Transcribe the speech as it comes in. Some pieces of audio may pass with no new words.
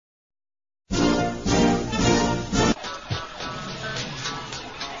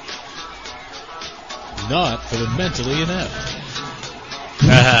not for the mentally inept.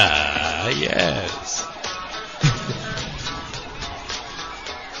 Ah, yes.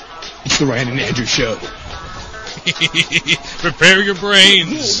 It's the Ryan and Andrew Show. Prepare your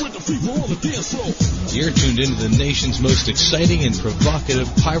brains. You're tuned into the nation's most exciting and provocative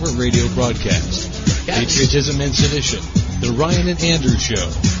pirate radio broadcast. Yes. Patriotism and Sedition. The Ryan and Andrew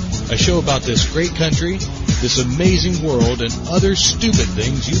Show. A show about this great country, this amazing world, and other stupid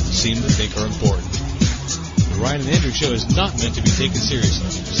things you seem to think are important. The Ryan and Andrew Show is not meant to be taken seriously.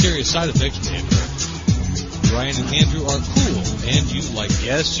 Serious side effects may occur. Ryan and Andrew are cool, and you like,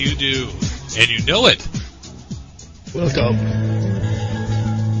 yes, you do. And you know it. Welcome.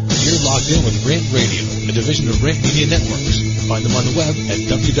 You're logged in with Rant Radio, a division of Rant Media Networks. Find them on the web at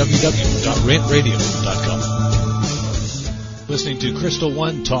www.rantradio.com. Listening to Crystal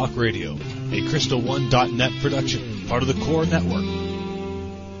One Talk Radio, a crystal1.net production, part of the Core Network.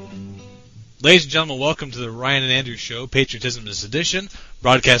 Ladies and gentlemen, welcome to the Ryan and Andrew Show, Patriotism and Sedition,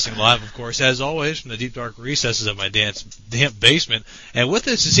 broadcasting live, of course, as always, from the deep, dark recesses of my damp basement. And with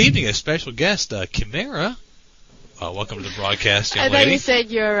us this evening, a special guest, Chimera. Welcome to the broadcast, young lady. I thought you said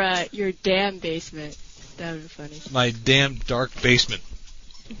your damn basement. That would be funny. My damn dark basement.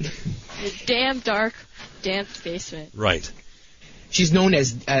 Your damn dark, damp basement. Right. She's known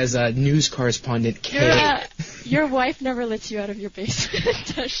as news correspondent Kay. Yeah, your wife never lets you out of your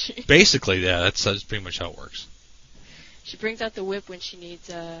basement, does she? Basically, yeah, that's pretty much how it works. She brings out the whip when she needs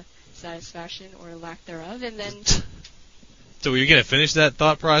satisfaction or lack thereof, and then... So were you going to finish that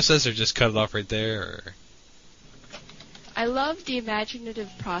thought process, or just cut it off right there? Or? I love the imaginative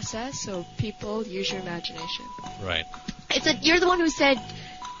process, so people use your imagination. Right. You're the one who said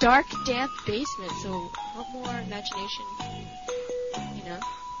dark, damp basement, so what more imagination... You know?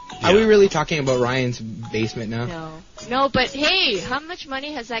 Yeah. Are we really talking about Ryan's basement now? No, but hey, how much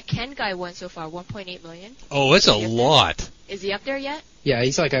money has that Ken guy won so far? 1.8 million? Oh, it's a lot. Is he up there yet? Yeah,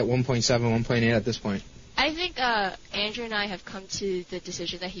 he's like at 1.7, 1.8 at this point. I think Andrew and I have come to the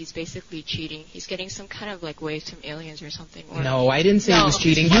decision that he's basically cheating. He's getting some kind of like wave from aliens or something. Or no, I didn't say he was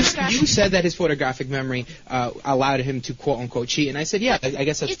cheating. You said that his photographic memory allowed him to quote-unquote cheat, and I said, yeah, I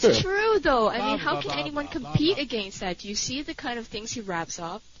guess that's true. It's true, though. I mean, how can anyone compete against that? Do you see the kind of things he raps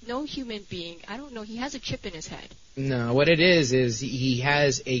off? No human being. I don't know. He has a chip in his head. No, what it is he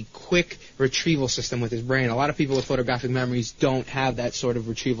has a quick retrieval system with his brain. A lot of people with photographic memories don't have that sort of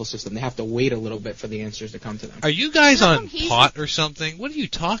retrieval system. They have to wait a little bit for the answers to come to them. Are you guys on pot or something? What are you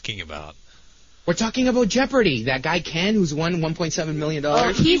talking about? We're talking about Jeopardy. That guy Ken, who's won $1.7 million.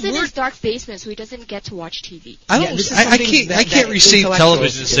 Oh, he's in his dark basement, so he doesn't get to watch TV. I can't receive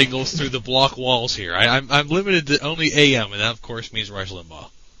television signals through the block walls here. I'm limited to only AM, and that, of course, means Rush Limbaugh.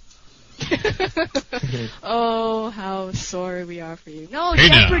 Oh, how sorry we are for you. No, hey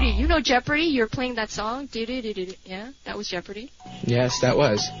Jeopardy. Now. You know Jeopardy? You're playing that song? Yeah, that was Jeopardy. Yes, that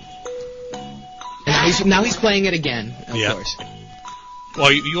was. And now he's playing it again, of course.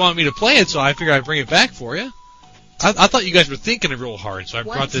 Well, you want me to play it, so I figured I'd bring it back for you. I thought you guys were thinking it real hard, so I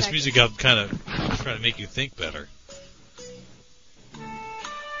brought this music up kind of trying to make you think better.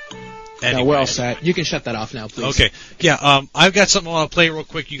 Anyway. No, we're all set. You can shut that off now, please. Okay. Yeah, I've got something I want to play real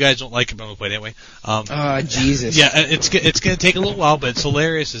quick. You guys don't like it, but I'm going to play it anyway. Jesus. Yeah, it's going to take a little while, but it's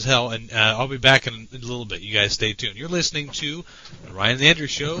hilarious as hell, and I'll be back in a little bit. You guys stay tuned. You're listening to the Ryan and Andrew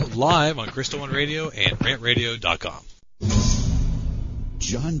Show live on Crystal One Radio and rantradio.com.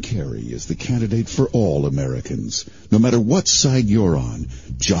 John Kerry is the candidate for all Americans. No matter what side you're on,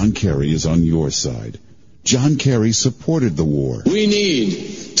 John Kerry is on your side. John Kerry supported the war. We need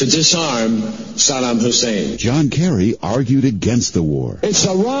to disarm Saddam Hussein. John Kerry argued against the war. It's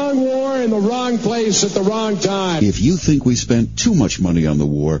the wrong war in the wrong place at the wrong time. If you think we spent too much money on the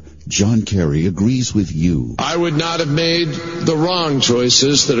war, John Kerry agrees with you. I would not have made the wrong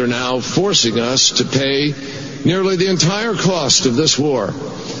choices that are now forcing us to pay nearly the entire cost of this war.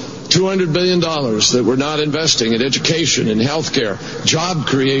 $200 billion that we're not investing in education and health care, job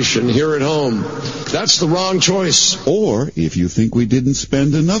creation here at home. That's the wrong choice. Or if you think we didn't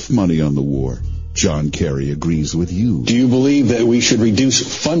spend enough money on the war, John Kerry agrees with you. Do you believe that we should reduce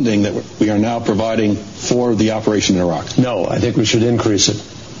funding that we are now providing for the operation in Iraq? No, I think we should increase it.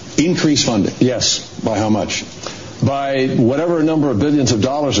 Increase funding? Yes. By how much? By whatever number of billions of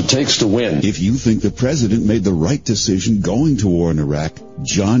dollars it takes to win. If you think the president made the right decision going to war in Iraq,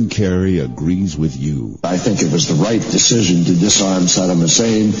 John Kerry agrees with you. I think it was the right decision to disarm Saddam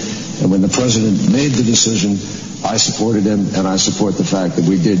Hussein, and when the president made the decision, I supported him, and I support the fact that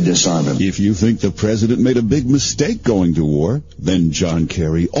we did disarm him. If you think the president made a big mistake going to war, then John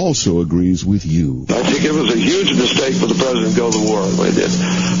Kerry also agrees with you. I think it was a huge mistake for the president to go to war the way he did.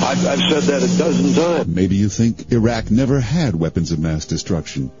 I've said that a dozen times. Maybe you think Iraq never had weapons of mass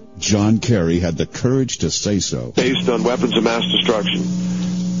destruction. John Kerry had the courage to say so. Based on weapons of mass destruction.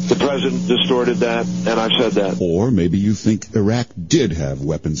 The president distorted that, and I've said that. Or maybe you think Iraq did have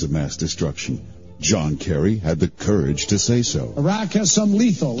weapons of mass destruction. John Kerry had the courage to say so. Iraq has some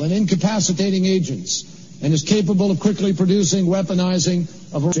lethal and incapacitating agents and is capable of quickly producing weaponizing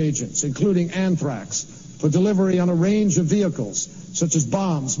of agents, including anthrax, for delivery on a range of vehicles, such as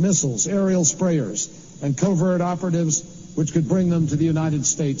bombs, missiles, aerial sprayers, and covert operatives, which could bring them to the United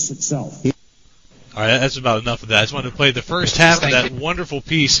States itself. All right, that's about enough of that. I just wanted to play the first half of that wonderful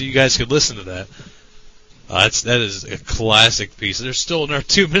piece so you guys could listen to that. That is a classic piece. There's still another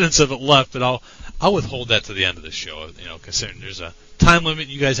 2 minutes of it left, but I'll withhold that to the end of the show, considering there's a time limit.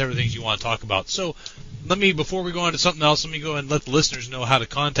 You guys have everything you want to talk about. So before we go on to something else, let me go and let the listeners know how to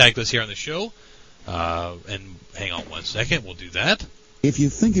contact us here on the show. And hang on 1 second, we'll do that. If you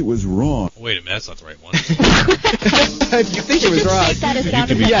think it was wrong... Wait a minute, that's not the right one. If you think it was wrong... You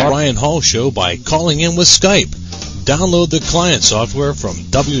can be the Ryan Hall Show by calling in with Skype. Download the client software from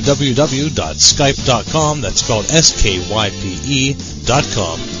www.skype.com. That's spelled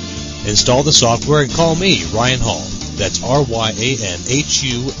SKYPE.com. Install the software and call me, Ryan Hall. That's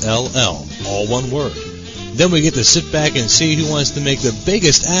RYANHULL, all one word. Then we get to sit back and see who wants to make the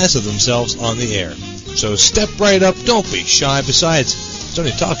biggest ass of themselves on the air. So step right up, don't be shy. Besides, it's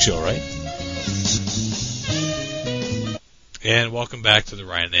only a talk show, right? And welcome back to the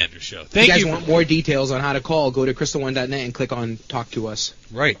Ryan Andrews Show. If you guys want more details on how to call, go to crystal1.net and click on Talk to Us.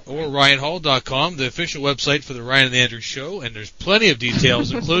 Right, or RyanHall.com, the official website for the Ryan and Andrews Show, and there's plenty of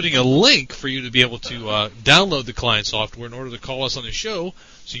details, including a link for you to be able to download the client software in order to call us on the show,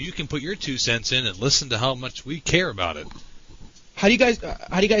 so you can put your 2 cents in and listen to how much we care about it. How do you guys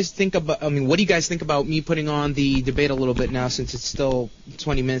think about? What do you guys think about me putting on the debate a little bit now, since it's still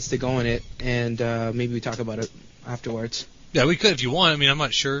 20 minutes to go in it, and maybe we talk about it afterwards? Yeah, we could if you want. I'm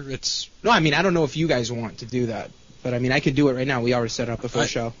not sure. No, I don't know if you guys want to do that. But, I could do it right now. We already set up the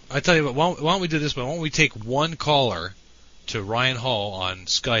first show. I tell you what, why don't we do this? Why don't we take one caller to Ryan Hall on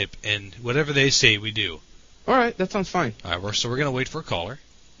Skype, and whatever they say, we do. All right, that sounds fine. All right, so we're going to wait for a caller.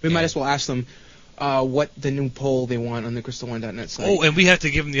 We might as well ask them what the new poll they want on the crystal1.net site. Oh, and we have to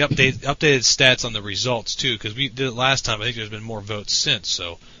give them the updated stats on the results, too, because we did it last time. I think there's been more votes since.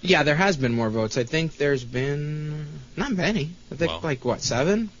 So. Yeah, there has been more votes. I think there's been not many. I think,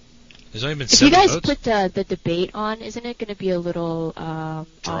 7? There's only been if 7 you guys votes? put the debate on, isn't it going to be a little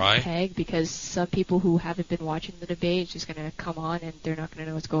dry? off peg? Because some people who haven't been watching the debate is just going to come on and they're not going to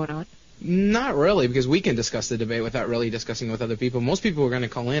know what's going on. Not really, because we can discuss the debate without really discussing with other people. Most people who are going to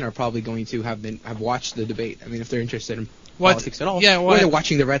call in are probably going to have watched the debate. If they're interested in politics at all. Yeah, or they're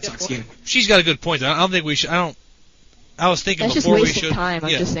watching the Red Sox game. She's got a good point. I don't think we should. I was thinking That's before just we wasting should. time. I'm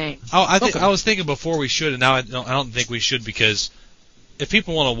just saying. I was thinking before we should, and now I don't think we should, because if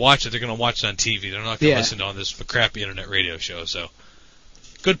people want to watch it, they're going to watch it on TV. They're not going to listen to on this crappy internet radio show. So,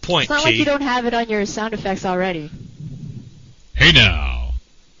 good point, It's not like you don't have it on your sound effects already. Hey now.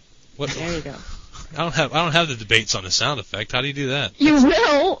 What? There you go. I don't have the debates on the sound effect. How do you do that? You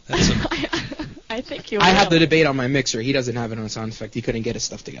will. I think you will. I have the debate on my mixer. He doesn't have it on sound effect. He couldn't get his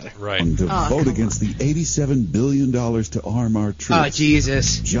stuff together. Right. To vote against the $87 billion to arm our troops. Oh,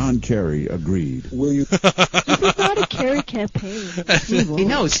 Jesus. John Kerry agreed. Will you? This is not a Kerry campaign.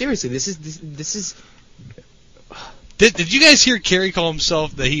 No, seriously, this is. Did you guys hear Kerry call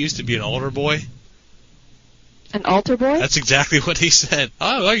himself that he used to be an altar boy? An altar boy? That's exactly what he said.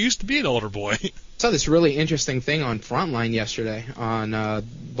 Oh, I used to be an altar boy. I saw this really interesting thing on Frontline yesterday on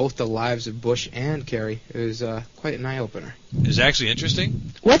both the lives of Bush and Kerry. It was quite an eye-opener. Is it actually interesting?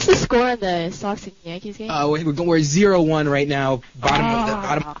 What's the score on the Sox and Yankees game? We're 0-1 right now,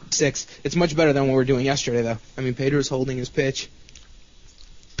 bottom of 6. It's much better than what we were doing yesterday, though. Pedro's holding his pitch.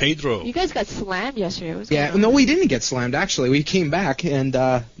 Pedro. You guys got slammed yesterday. No, we didn't get slammed, actually. We came back, and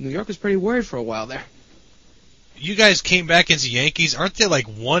New York was pretty worried for a while there. You guys came back against the Yankees. Aren't they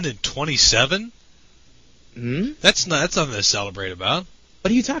 1-27? Hmm? That's nothing to celebrate about.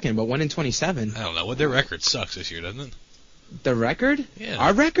 What are you talking about? 1-27? I don't know. Their record sucks this year, doesn't it? The record? Yeah.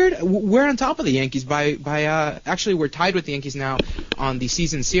 Our record? We're on top of the Yankees by actually we're tied with the Yankees now on the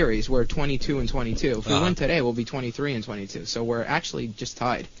season series. We're 22-22. If we win today, we'll be 23-22. So we're actually just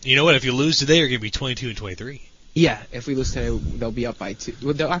tied. You know what? If you lose today, you're going to be 22-23. Yeah. If we lose today, they'll be up by 2.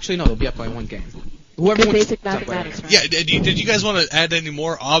 Well, they'll be up by 1 game. Whoever wins basic mathematics, right? Yeah. Did you guys want to add any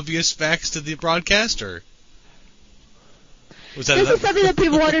more obvious facts to the broadcast, or? Was that This is something that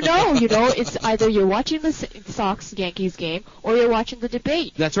people want to know. You know, it's either you're watching the Sox-Yankees game or you're watching the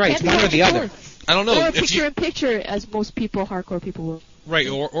debate. That's right. Can't It's one or the other. I don't know. Or picture-in-picture, as most people, hardcore people will. Right,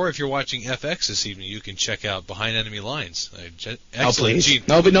 or if you're watching FX this evening, you can check out Behind Enemy Lines. Please. Gene,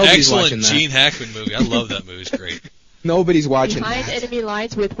 Nobody's watching that. Gene Hackman movie. I love that movie. It's great. Nobody's watching Behind that. Enemy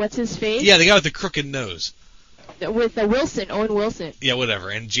Lines with what's his face? Yeah, the guy with the crooked nose. With Owen Wilson. Yeah, whatever.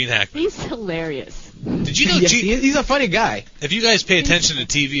 And Gene Hackman. He's hilarious. Did you know Yes, he's a funny guy. If you guys pay attention to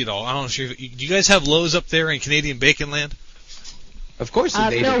TV at all, I don't know sure. Do you guys have Lowe's up there in Canadian Bacon Land? Of course they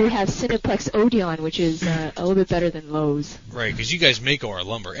do. No, we have Cineplex Odeon, which is a little bit better than Lowe's. Right, because you guys make all our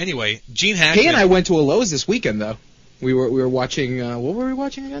lumber. Anyway, Gene Hackman. Kay and I went to a Lowe's this weekend, though. We were watching. What were we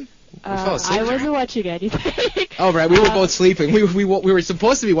watching again? I wasn't watching anything. Oh right, we were both sleeping. We were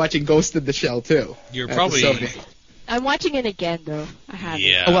supposed to be watching Ghost in the Shell too. You're probably. I'm watching it again though. I haven't.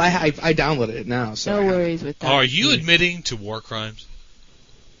 Yeah. Oh, well, I downloaded it now. So no worries with that. Are you admitting to war crimes?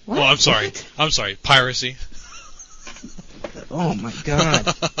 What? Oh, I'm sorry. What? I'm sorry. Piracy. Oh my God.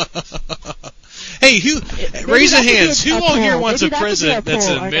 Hey, raise your hands. Who all here poll. wants Maybe a president that's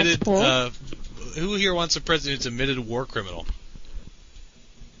our admitted? next poll. Who here wants a president who's admitted war criminal?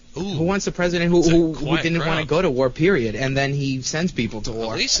 Ooh. Who wants a president who didn't crowd. want to go to war? Period, and then he sends people to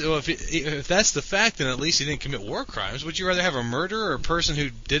war. At least, well, if that's the fact, then at least he didn't commit war crimes. Would you rather have a murderer or a person who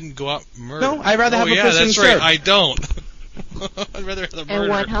didn't go out murder? No, I'd rather have a person yeah, that's who right. served. I don't. I'd rather have the murderer. And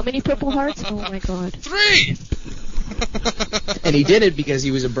won how many Purple Hearts? Oh my God. 3. And he did it because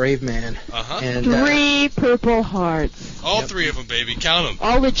he was a brave man. Uh-huh. And, 3 Purple Hearts. All 3 of them, baby. Count them.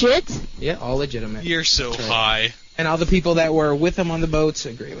 All legit? Yeah, all legitimate. You're so high. And all the people that were with him on the boats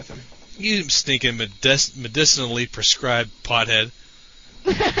agree with him. You stinking medicinally prescribed pothead.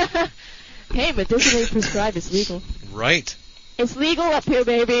 Hey, medicinally prescribed is legal. Right. It's legal up here,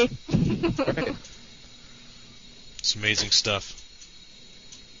 baby. It's amazing stuff.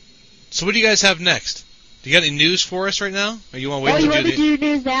 So what do you guys have next? Do you got any news for us right now? Or you want to wait you to want to do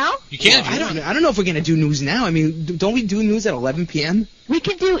news now? You can. Well, I don't know if we're gonna do news now. I mean, don't we do news at 11 p.m.? We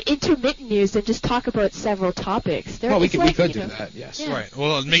can do intermittent news and just talk about several topics. We could do that. Yes. Yeah. Right.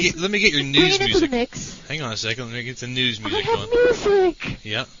 Well, let me get your Bring news it into music. the mix. Hang on a second. Let me get the news I music have going. music.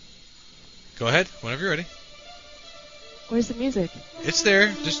 Yeah. Go ahead. Whenever you're ready. Where's the music? It's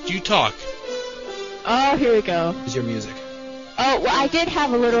there. Just you talk. Oh, here we go. Is your music? Oh, well, I did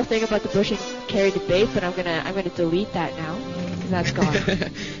have a little thing about the Bush and Kerry debate, but I'm gonna delete that now because that's gone.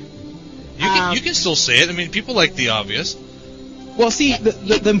 You can still say it. I mean, people like the obvious. Well, see,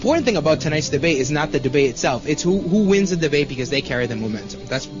 the important thing about tonight's debate is not the debate itself. It's who wins the debate because they carry the momentum.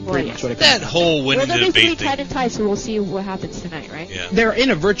 That's pretty much what it comes down to. That whole winning they're the debate basically thing. tied and tied, so we'll see what happens tonight, right? Yeah. They're in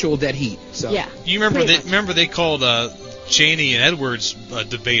a virtual dead heat. So. Yeah. You remember Pretty much. they called Cheney and Edwards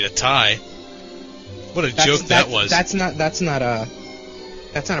debate a tie. What a joke that was. That's not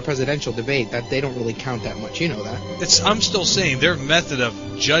a presidential debate. That they don't really count that much. You know that. I'm still saying their method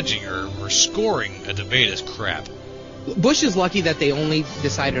of judging or scoring a debate is crap. Bush is lucky that they only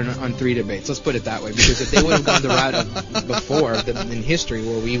decided on 3 debates. Let's put it that way. Because if they would have gone the route of before in history,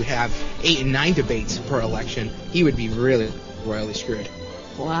 where we have 8 and 9 debates per election, he would be really royally screwed.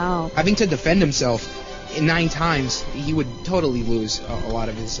 Wow. Having to defend himself 9 times, he would totally lose a lot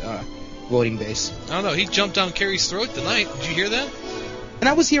of his voting base. I don't know. He jumped down Kerry's throat tonight. Did you hear that? And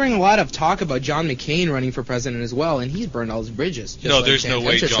I was hearing a lot of talk about John McCain running for president as well, and he's burned all his bridges. just No, like there's Dan no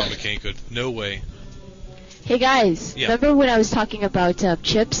way Fletcher John said. McCain could. No way. Hey guys, Yeah. remember when I was talking about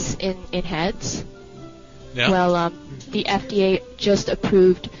chips in heads? Yeah. Well, the FDA just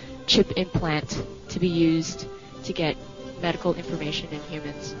approved chip implant to be used to get medical information in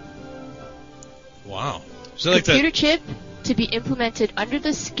humans. Wow. So like Computer that. chip to be implemented under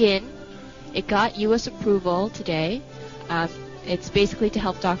the skin. It got U.S. approval today. It's basically to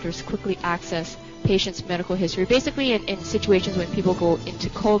help doctors quickly access patients' medical history. Basically, in situations when people go into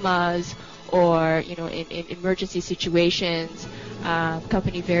comas or in emergency situations,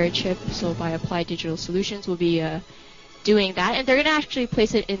 company VeriChip, so by Applied Digital Solutions, will be doing that, and they're going to actually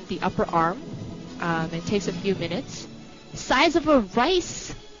place it in the upper arm. It takes a few minutes, size of a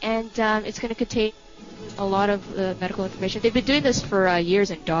rice, and it's going to contain a lot of medical information. They've been doing this for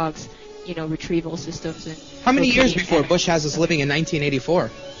years in dogs, retrieval systems. And How many years before Bush has us living in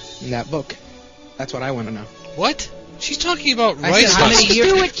 1984 in that book? That's what I want to know. What? She's talking about I rice said, how husks. many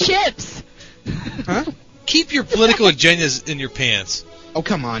years? do with chips. Huh? Keep your political agendas in your pants. Oh,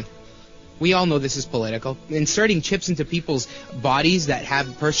 come on. We all know this is political. Inserting chips into people's bodies that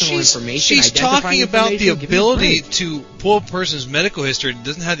have personal information. She's identifying talking about the information, give me a ability break. to pull a person's medical history and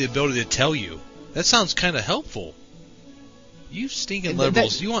doesn't have the ability to tell you. That sounds kind of helpful. You stinking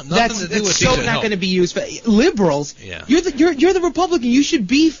liberals. You want nothing to do with these. That's so not going to be used. But liberals, yeah. You're the Republican. You should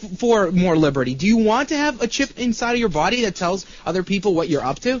be for more liberty. Do you want to have a chip inside of your body that tells other people what you're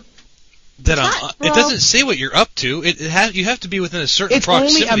up to? It doesn't say what you're up to. You have to be within a certain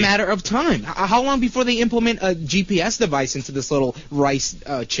proximity. It's only a matter of time. How long before they implement a GPS device into this little rice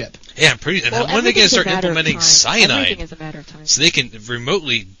chip? Yeah, when are they going to start implementing cyanide? Everything is a matter of time. So they can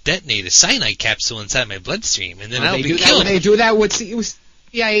remotely detonate a cyanide capsule inside my bloodstream, and then I'll be killed. They do that with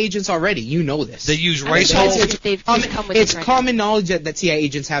CIA agents already. You know this. They use rice hulls. It's common knowledge that CIA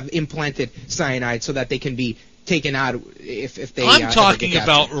agents have implanted cyanide so that they can be taken out if they. I'm talking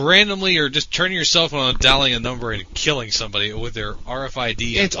about randomly or just turning yourself on, dialing a number and killing somebody with their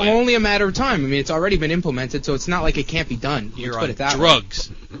RFID. It's only a matter of time. I mean, it's already been implemented, so it's not like it can't be done. You're on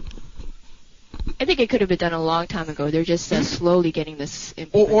drugs. I think it could have been done a long time ago. They're just slowly getting this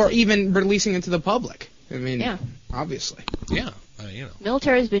implemented. Or even releasing it to the public. I mean, obviously. Yeah,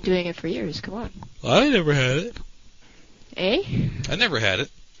 Military's been doing it for years. Come on. I never had it. Eh? I never had it.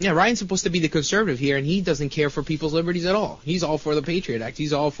 Yeah, Ryan's supposed to be the conservative here, and he doesn't care for people's liberties at all. He's all for the Patriot Act.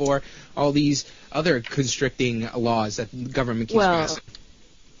 He's all for all these other constricting laws that the government keeps passing.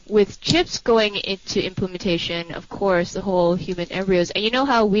 With chips going into implementation, of course, the whole human embryos. And you know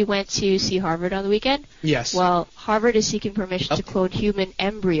how we went to see Harvard on the weekend? Yes. Well, Harvard is seeking permission to clone human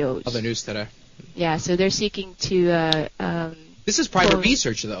embryos. Oh, the news today. Yeah, so they're seeking to... this is private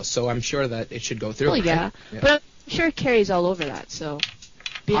research, though, so I'm sure that it should go through. Well, yeah. But I'm sure Kerry's all over that, so...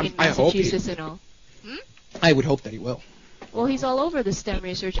 Being in Massachusetts and all. I would hope that he will. Well, he's all over the STEM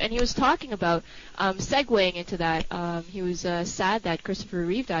research, and he was talking about segueing into that. He was sad that Christopher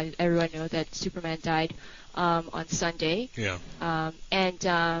Reeve died. Everyone knows that Superman died on Sunday. Yeah. And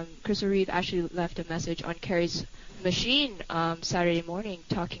Christopher Reeve actually left a message on Kerry's machine Saturday morning,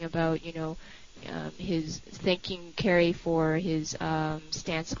 talking about his thanking Kerry for his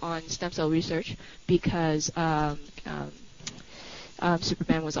stance on stem cell research because.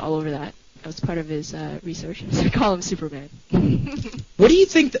 Superman was all over that. That was part of his research. So I call him Superman. What do you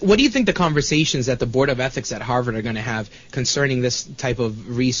think? What do you think the conversations that the Board of Ethics at Harvard are going to have concerning this type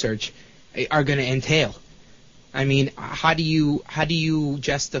of research are going to entail? I mean, how do you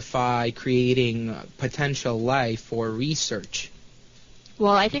justify creating potential life for research?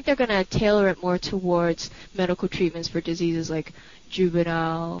 Well, I think they're going to tailor it more towards medical treatments for diseases like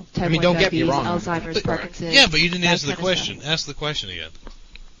juvenile, type 1 don't diabetes, get me wrong. Alzheimer's, Parkinson's. Yeah, but you didn't answer the question. Ask the question again.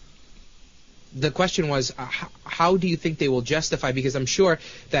 The question was, how do you think they will justify? Because I'm sure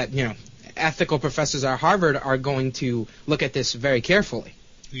that ethical professors at Harvard are going to look at this very carefully.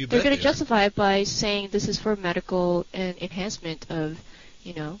 They're going to justify it by saying this is for medical and enhancement of,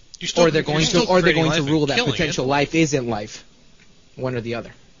 Or they're going to rule that potential life isn't life. One or the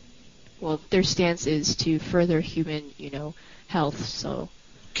other. Well, their stance is to further human, health. So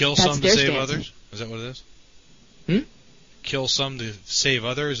kill some to save others. Is that what it is? Kill some to save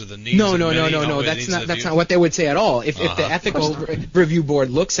others, or the needs? No. That's not what they would say at all. If the ethical review board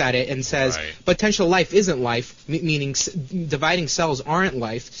looks at it and says potential life isn't life, meaning dividing cells aren't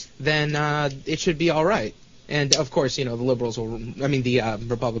life, then it should be all right. And of course, the liberals the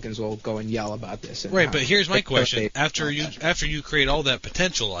Republicans will go and yell about this. Right, but here's my question: after you create all that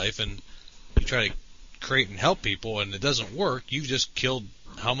potential life and you try to create and help people, and it doesn't work, you've just killed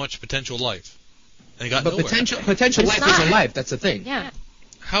how much potential life? And got nowhere. Potential life isn't life. That's the thing. Yeah.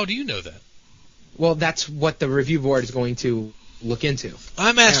 How do you know that? Well, that's what the review board is going to look into.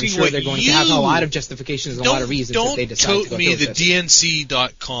 I'm asking what they're going to have a lot of justifications and a lot of reasons that they decide to go through with this. Don't tote me the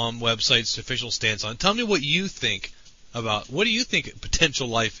DNC.com website's official stance on it. Tell me what you think about, what do you think potential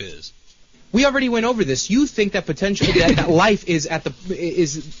life is? We already went over this. You think that that life is at the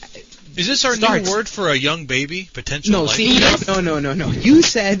Is this our new word for a young baby? Potential life? No. You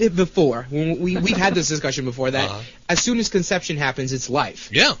said it before. We've had this discussion before that as soon as conception happens, it's life.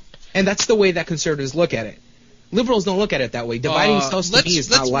 Yeah. And that's the way that conservatives look at it. Liberals don't look at it that way. Dividing cells to me is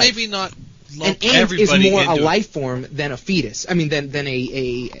not life. Let's maybe not lump an egg is more a life form than a fetus. I mean, than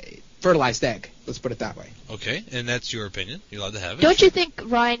a fertilized egg. Let's put it that way. Okay, and that's your opinion. You're allowed to have it. Don't you think,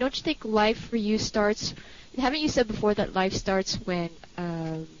 Ryan, life for you starts... Haven't you said before that life starts when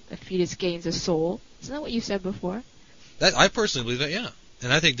a fetus gains a soul? Isn't that what you said before? I personally believe that, yeah.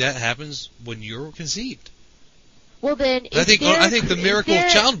 And I think that happens when you're conceived. Well, then, I think the miracle of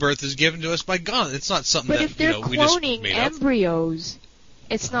childbirth is given to us by God. It's not something that we just cloning made up. embryos,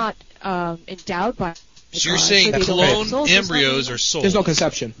 it's not endowed by. So you're saying clone embryos are souls? There's no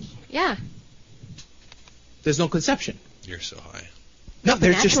conception. Yeah. There's no conception. You're so high. No,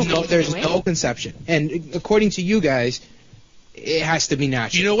 there's no conception. And according to you guys, it has to be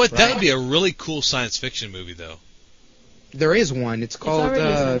natural. You know what? Right? That would be a really cool science fiction movie, though. There is one. It's called.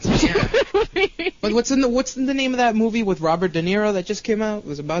 It's But what's the name of that movie with Robert De Niro that just came out? It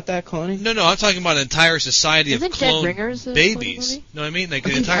was about that cloning. No, I'm talking about an entire society Isn't of Dead cloned Ringers a babies. movie? No, I mean like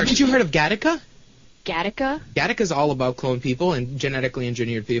the entire. Haven't you heard of Gattaca? Gattaca? Gattaca's all about cloned people and genetically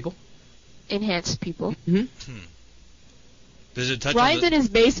engineered people. Enhanced people. Mm-hmm. Does it touch? Ryan's in his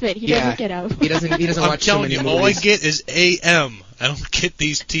basement. He doesn't get out. He doesn't I'm watch so telling many you, movies. all I get is AM. I don't get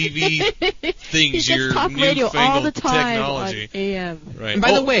these TV things. He gets talk radio all the time technology. on AM. Right. And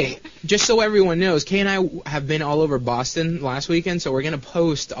by the way, just so everyone knows, Kay and I have been all over Boston last weekend, so we're going to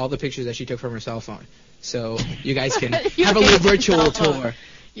post all the pictures that she took from her cell phone. So you guys can have a little virtual tour.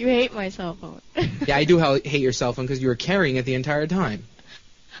 You hate my cell phone. Yeah, I do hate your cell phone because you were carrying it the entire time.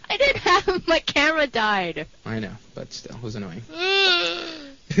 I didn't have my camera died. I know, but still, it was annoying.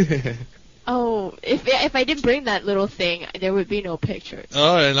 Oh, if I didn't bring that little thing, there would be no pictures.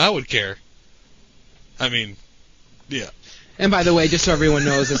 Oh, and I would care. I mean, yeah. And by the way, just so everyone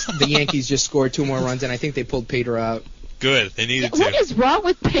knows, the Yankees just scored 2 more runs, and I think they pulled Pedro out. Good. They needed to. What is wrong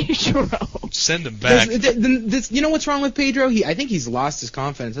with Pedro? Send him back. You know what's wrong with Pedro? I think he's lost his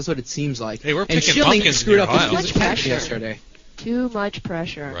confidence. That's what it seems like. Hey, we're and picking Schilling pumpkins screwed in up Ohio. his catch yesterday. Too much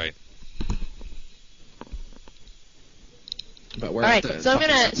pressure. Right. But we're all right, so I'm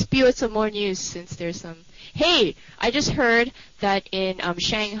gonna spew out some more news since there's some. Hey, I just heard that in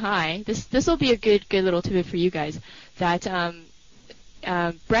Shanghai, this will be a good little tidbit for you guys. That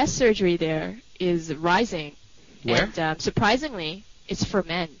breast surgery there is rising. Where? And surprisingly, it's for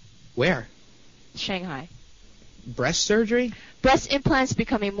men. Where? Shanghai. Breast surgery? Breast implants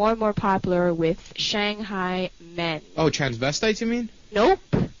becoming more and more popular with Shanghai men. Oh, transvestites, you mean? Nope,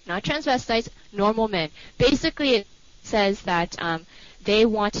 not transvestites, normal men. Basically, it says that they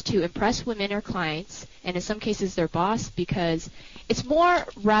want to impress women or clients, and in some cases their boss, because it's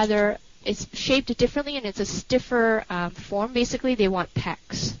it's shaped differently and it's a stiffer form. Basically, they want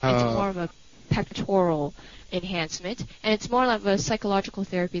pecs. It's more of a pectoral enhancement, and it's more of a psychological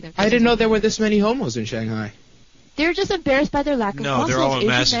therapy than physical. I didn't know there were this many homos in Shanghai. They're just embarrassed by their lack of muscles. No, they're all in Asian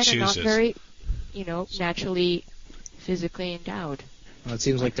Massachusetts. men are not very, naturally, physically endowed. Well, it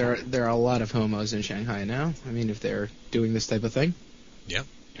seems like there are a lot of homos in Shanghai now. I mean, if they're doing this type of thing. Yeah.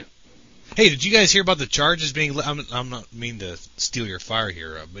 Hey, did you guys hear about the charges being? I'm not mean to steal your fire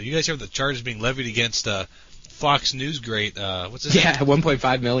here, but you guys hear about the charges being levied against Fox News great? What's his name? Yeah,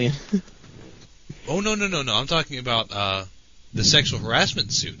 1.5 million. Oh no! I'm talking about the sexual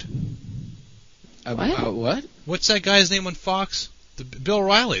harassment suit. What? What's that guy's name on Fox? Bill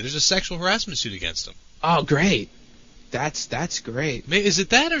O'Reilly. There's a sexual harassment suit against him. Oh, great. That's great. Is it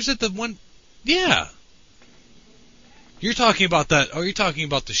that, or is it the one? Yeah. You're talking about that. Oh, you're talking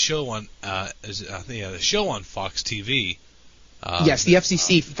about the show on the show on Fox TV. Yes, the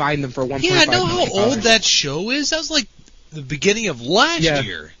FCC fined them for 1.5 million. Yeah, I know how old that show is. That was like the beginning of last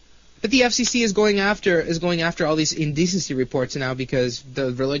year. But the FCC is going after all these indecency reports now because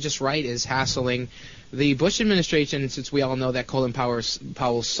the religious right is hassling the Bush administration. Since we all know that Colin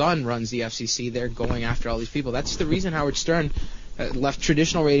Powell's son runs the FCC, they're going after all these people. That's the reason Howard Stern left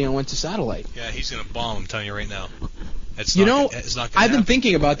traditional radio and went to satellite. Yeah, he's going to bomb. I'm telling you right now. It's I've happen. been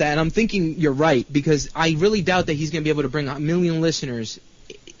thinking about that, and I'm thinking you're right because I really doubt that he's going to be able to bring 1 million listeners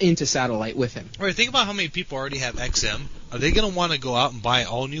into satellite with him. All right, think about how many people already have XM. Are they going to want to go out and buy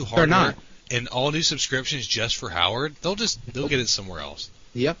all new hardware? They're not. And all new subscriptions just for Howard? They'll get it somewhere else.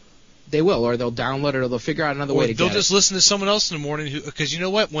 Yep. They will, or they'll download it, or they'll figure out another way to get it. They'll just listen to someone else in the morning because you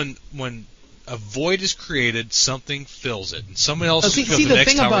know what? When a void is created, something fills it, and someone else is the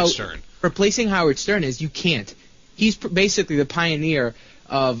next Howard Stern. Replacing Howard Stern is you can't. He's basically the pioneer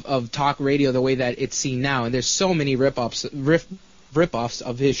of talk radio the way that it's seen now, and there's so many rip-offs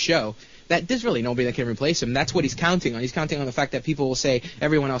of his show that there's really nobody that can replace him. That's what he's counting on. He's counting on the fact that people will say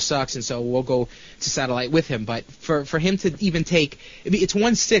everyone else sucks, and so we'll go to satellite with him. But for him to even take, it's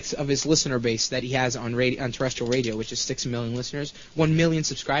 1/6 of his listener base that he has on terrestrial radio, which is 6 million listeners, 1 million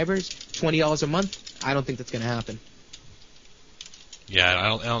subscribers, $20 a month. I don't think that's going to happen.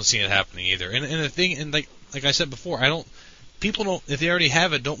 Yeah, I don't see it happening either. And the thing, and like I said before, people don't, if they already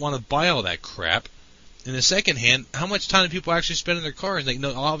have it, don't want to buy all that crap. In the second hand, how much time do people actually spend in their cars? Like,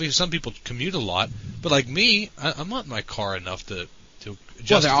 no, obviously some people commute a lot, but like me, I'm not in my car enough to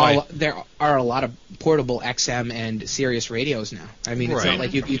justify. Well, there are a lot of portable XM and Sirius radios now. I mean, it's not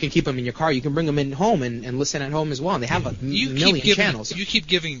like you can keep them in your car. You can bring them in home and listen at home as well. And they have a million channels. You keep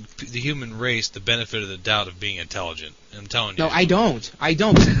giving the human race the benefit of the doubt of being intelligent. I'm telling you. No, I don't. I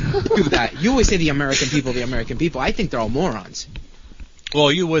don't do that. You always say the American people. I think they're all morons. Well,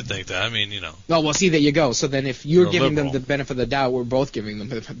 you would think that. I mean, Well, see, there you go. So then if you're giving liberal. them the benefit of the doubt, we're both giving them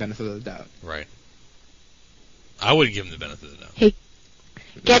the benefit of the doubt. Right. I wouldn't give him the benefit of the doubt. Hey,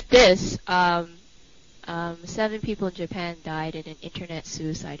 get this. 7 people in Japan died in an internet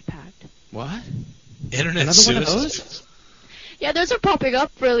suicide pact. What? Internet Another suicide? one of those? Yeah, those are popping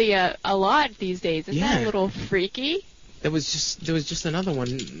up really a lot these days. Isn't that Yeah. a little freaky? There was just another one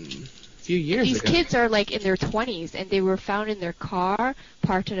a few years These ago. kids are like in their 20s, and they were found in their car,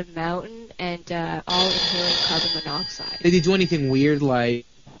 parked in a mountain, and all inhaling carbon monoxide. Did they do anything weird like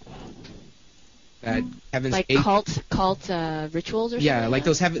that Heaven's Like Gate? cult rituals or something? Yeah, like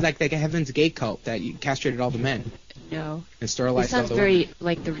those like a Heaven's Gate cult that you castrated all the men No. and It sterilized all sounds the very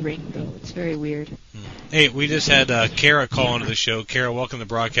like the Ring, though. It's very weird. Hey, we just had Kara call into the show. Kara, welcome to the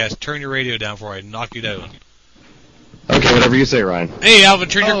broadcast. Turn your radio down before I knock you down. Okay, whatever you say, Ryan. Hey, Alvin,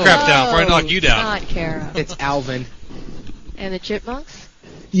 turn your crap down before I knock you down. Not Kara. It's Alvin. And the Chipmunks?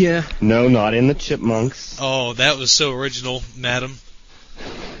 Yeah. No, not in the Chipmunks. Oh, that was so original, madam.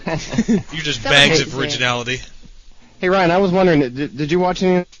 You're just Someone bags hates of it. originality. Hey, Ryan, I was wondering, did you watch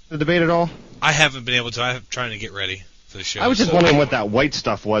any of the debate at all? I haven't been able to. I'm trying to get ready for the show. I was just wondering what that white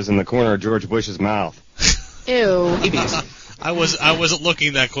stuff was in the corner of George Bush's mouth. Ew. I wasn't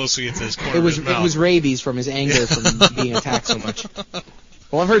looking that closely at this corner It was of his mouth. it was rabies from his anger from being attacked so much.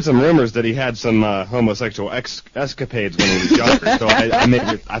 Well, I've heard some rumors that he had some homosexual escapades when he was younger, so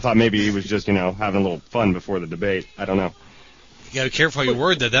I thought maybe he was just, having a little fun before the debate. I don't know. You gotta be careful how you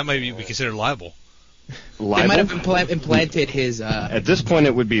word that. That might be considered libel. Libel? They might have implanted his. At this point,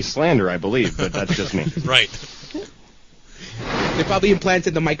 it would be slander, I believe, but that's just me. Right. They probably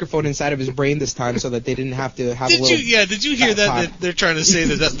implanted the microphone inside of his brain this time so that they didn't have to have a little. Did you hear that they're trying to say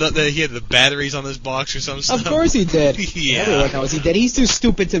that he had the batteries on this box or some stuff? Of course he did. Yeah. Everyone knows he did. He's too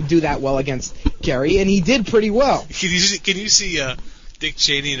stupid to do that well against Kerry, and he did pretty well. Can you see Dick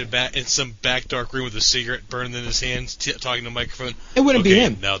Cheney in some back dark room with a cigarette burning in his hands, talking to a microphone? It wouldn't be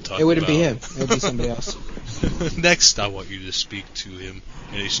him. Now talk It wouldn't about- be him. It would be somebody else. Next, I want you to speak to him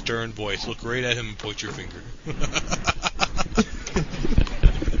in a stern voice. Look right at him and point your finger.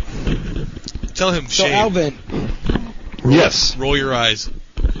 Tell him, So shame. Alvin, Yes. Roll your eyes.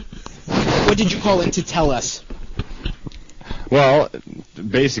 what did you call in to tell us? Well,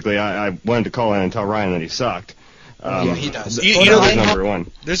 basically, I wanted to call in and tell Ryan that he sucked. Yeah, he does. That You was know, number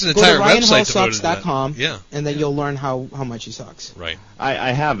one. There's an Go to entire website devoted to that. RyanHallSucks.com, Yeah, and then you'll learn how much he sucks. right.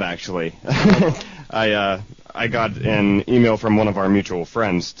 I have, actually. I got an email from one of our mutual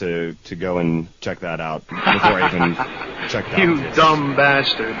friends to go and check that out before I even checked out. You dumb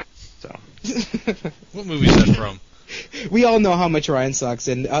bastard. So. What movie is that from? We all know how much Ryan sucks,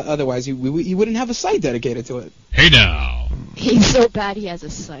 and otherwise you wouldn't have a site dedicated to it. Hey now. He's so bad he has a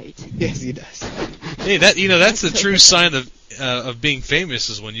site. Yes, he does. Hey, that's the true sign of being famous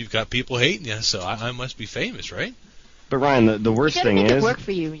is when you've got people hating you. So I must be famous, right? But Ryan, the worst You gotta thing make it is, work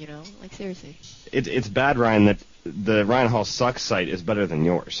for you, like seriously. it's bad, Ryan, that the Ryan Hall Sucks site is better than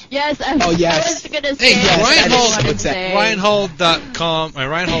yours. Yes, yes. I was gonna say. Hey, Yes, Ryan that is Hall, what I would say. RyanHall.com,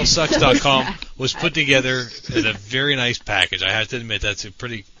 RyanHallSucks.com was put together in a very nice package. I have to admit that's a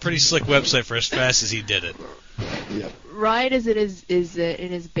pretty slick website for as fast as he did it. Ryan is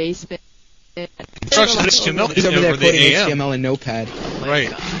in his basement. Instructions HTML He's over there over the quoting AM. HTML in Notepad. Right.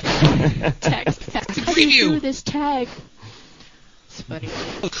 Text. How do you do this tag? It's funny.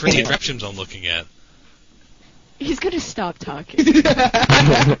 Crazy interruptions I'm looking at. He's gonna stop talking.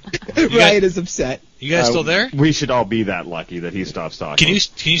 Ryan is upset. You guys still there? We should all be that lucky that he stops talking. Can you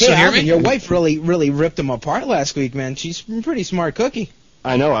Hey, still hear Alvin, me? your wife really ripped him apart last week, man. She's a pretty smart cookie.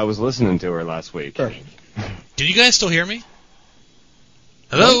 I know, I was listening to her last week. Sure. Can you guys still hear me?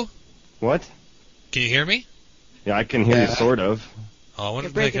 Hello? What? Can you hear me? Yeah, I can hear you, sort of. Oh, I wonder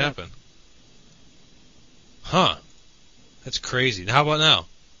if You're that breaking up. happened. Huh. That's crazy. How about now?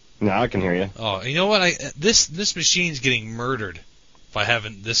 Now I can hear you. Oh, you know what? This machine's getting murdered. If I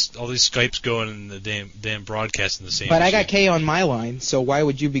haven't all these Skypes going and the damn broadcast in the same. But I got Kay on my line, so why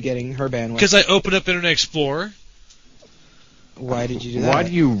would you be getting her bandwidth? Because I opened up Internet Explorer. Why did you do that? Why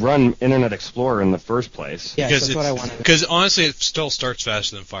do you run Internet Explorer in the first place? Yes, that's what I wanted. Because honestly, it still starts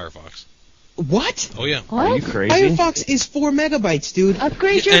faster than Firefox. What? Oh yeah. What? Are you crazy? Firefox is 4 megabytes, dude.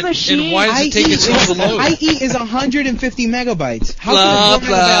 Upgrade your machine. And why does it take it so long to load? IE is 150 megabytes. How Blah, can a 4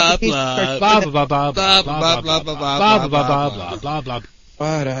 blah, megabyte blah, application Blah start- blah blah blah blah blah blah blah blah blah blah blah.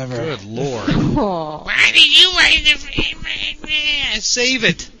 Whatever. Good lord. Oh. Why did you write the Save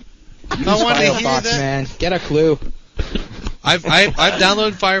it. I want to hear Firefox, that. man. Get a clue. I've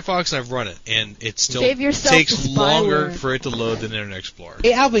downloaded Firefox and I've run it, and it still Save yourself takes the longer spyware. for it to load than Internet Explorer.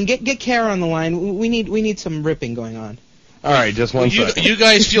 Hey, Alvin, get Kara on the line. We need some ripping going on. All right, just one second. You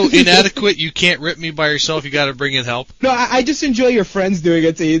guys feel inadequate. You can't rip me by yourself. You got to bring in help. No, I just enjoy your friends doing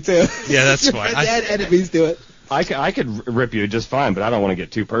it to you too. Yeah, that's your fine. friends and enemies do it. I could rip you just fine, but I don't want to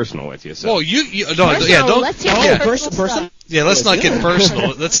get too personal with you. So. Well, Let's hear personal. Yeah, let's not get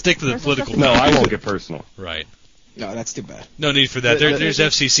personal. Let's stick to the political. No, I won't get personal. Right. No, that's too bad. No need for that. There's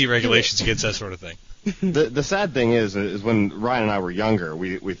FCC regulations against that sort of thing. The sad thing is when Ryan and I were younger,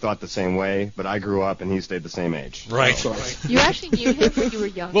 we thought the same way, but I grew up and he stayed the same age. Right. So. You actually knew him when you were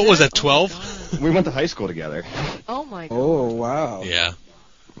younger? What was that, 12? We went to high school together. Oh, my God. Oh, wow. Yeah.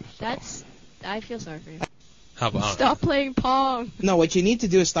 I feel sorry for you. How about Stop playing Pong. No, what you need to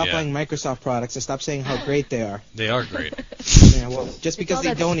do is stop buying Microsoft products and stop saying how great they are. They are great. Yeah, well, just because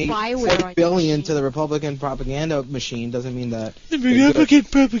they donate $40 billion to the Republican propaganda machine doesn't mean that. The Republican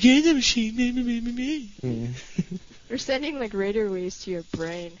propaganda machine. You're sending like radio waves to your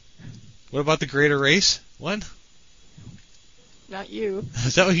brain. What about the greater race? What? Not you.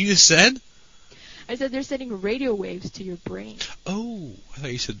 Is that what you just said? I said they're sending radio waves to your brain. Oh, I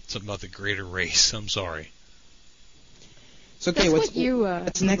thought you said something about the greater race. I'm sorry. It's okay. What's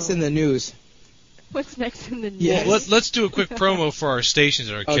next in the news? What's next in the news? Yes. Well, let's do a quick promo for our stations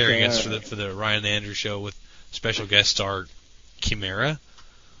that are carrying us right. for the Ryan Andrews Show with special guest star Chimera.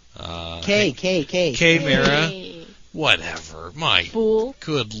 Chimera. Hey. Whatever. My Fool.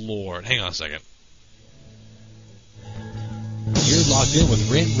 Good Lord. Hang on a second. You're logged in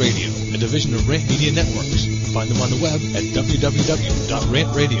with Rant Radio, a division of Rant Media Networks. Find them on the web at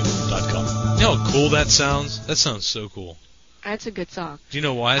www.rantradio.com. You know how cool that sounds? That sounds so cool. That's a good song. Do you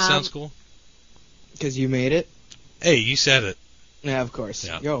know why it sounds cool? Because you made it. Hey, you said it. Yeah, of course.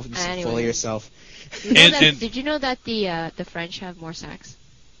 Yeah. You're full of yourself. Did you know that the French have more sex?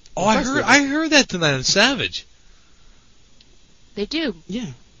 Oh, I heard that tonight on Savage. They do. Yeah,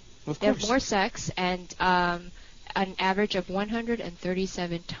 of course. They have more sex and an average of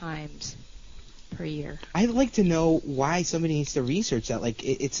 137 times per year. I'd like to know why somebody needs to research that. Like,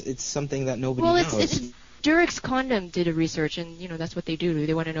 it's something that nobody knows. Well, it's Durex Condom did a research, and that's what they do.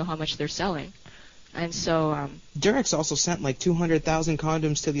 They want to know how much they're selling, and so Durex also sent like 200,000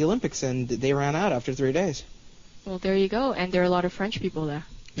 condoms to the Olympics, and they ran out after 3 days. Well, there you go, and there are a lot of French people there.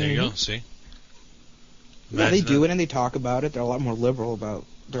 There you go. See. Yeah, they do it and they talk about it. They're a lot more liberal about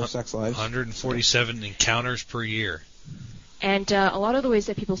their sex lives. 147 encounters per year. And a lot of the ways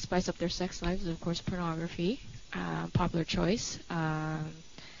that people spice up their sex lives is, of course, pornography, popular choice,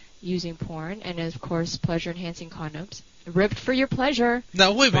 using porn, and, of course, pleasure-enhancing condoms. Ripped for your pleasure.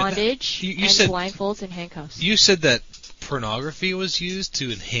 Now, wait a minute. Bondage, You and said, blindfolds and handcuffs. You said that pornography was used to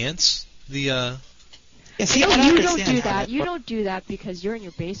enhance the... Yeah, see, you don't do that. You don't do that because you're in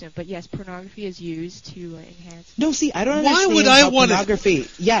your basement. But yes, pornography is used to enhance. No, see, I don't understand. Why would I want pornography?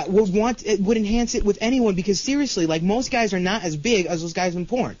 Yeah, would enhance it with anyone because seriously, like most guys are not as big as those guys in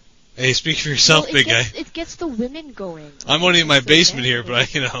porn. Hey, speak for yourself, big guy. It gets the women going. I'm only in my basement here, but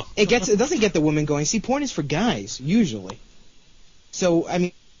It doesn't get the women going. See, porn is for guys usually. So I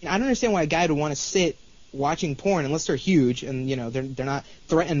mean, I don't understand why a guy would want to sit watching porn unless they're huge and they're not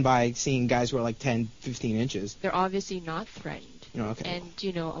threatened by seeing guys who are like 10, 15 inches. They're obviously not threatened. Okay. And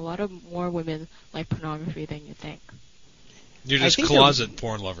a lot of more women like pornography than you think. You're just closet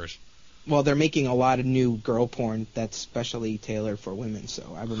porn lovers. Well, they're making a lot of new girl porn that's specially tailored for women,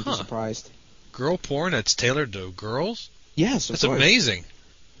 so I wouldn't be surprised. Girl porn that's tailored to girls? Yes, that's amazing.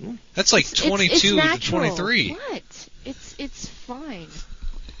 Yeah. That's like 22 it's to 23. What? It's fine.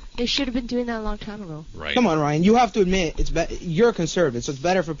 They should have been doing that a long time ago. Right. Come on, Ryan. You have to admit you're a conservative, so it's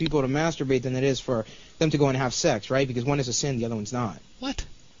better for people to masturbate than it is for them to go and have sex, right? Because one is a sin, the other one's not. What?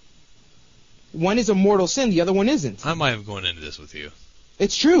 One is a mortal sin, the other one isn't. I might have gone into this with you.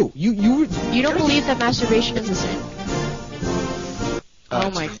 It's true. You don't believe that masturbation is a sin?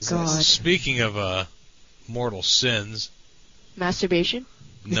 Oh my God. Speaking of mortal sins. Masturbation?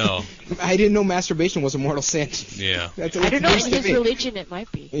 No. I didn't know masturbation was a mortal sin. Yeah. I don't know. In his religion, it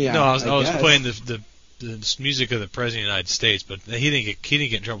might be. Yeah. No, I was playing the music of the President of the United States, but he didn't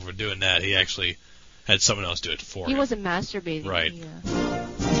get in trouble for doing that. He actually had someone else do it for him. He wasn't masturbating. Right. He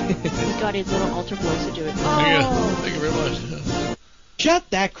got his little altar boys to do it. Oh. Thank you very much. Shut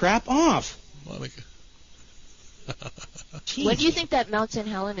that crap off. When do you think that Mount St.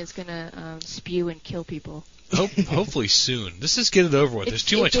 Helen is going to spew and kill people? Hopefully soon. Let's just get it over with. There's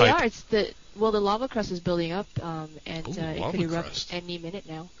too much hype. The lava crust is building up, and it could erupt any minute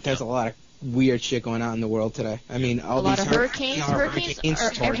now. There's a lot of weird shit going on in the world today. I mean, a lot of hurricanes. Hurricanes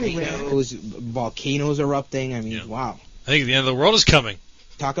are everywhere. Volcanoes erupting. I mean, wow. I think the end of the world is coming.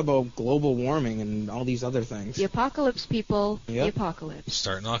 Talk about global warming and all these other things. The apocalypse, people. Yep. The apocalypse.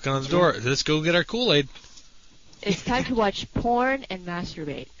 Start knocking on the door. Let's go get our Kool-Aid. It's time to watch porn and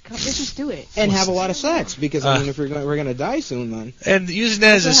masturbate. Come, let's just do it. And have a lot of sex, because I mean, if we're going to die soon, then. And using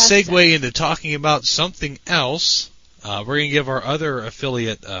that as a segue into talking about something else, we're going to give our other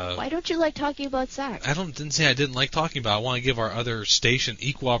affiliate. Why don't you like talking about sex? Didn't say I didn't like talking about it. I want to give our other station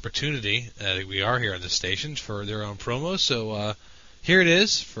equal opportunity. We are here on the station for their own promo. So here it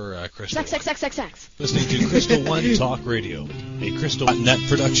is for Crystal. Sex. Listening to Crystal One Talk Radio, a Crystal.net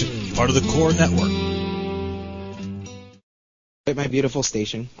production, part of the Core Network. My beautiful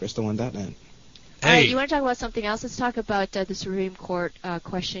station, Crystal1.net. All right, you want to talk about something else? Let's talk about the Supreme Court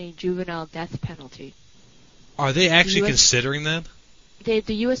questioning juvenile death penalty. Are they actually considering that? The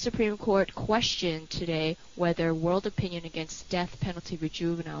U.S. Supreme Court questioned today whether world opinion against death penalty for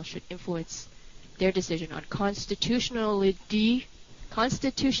juveniles should influence their decision on constitutionality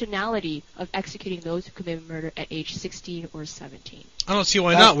of executing those who commit murder at age 16 or 17. I don't see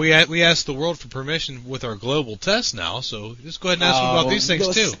why not. We asked the world for permission with our global test now, so just go ahead and ask them about these things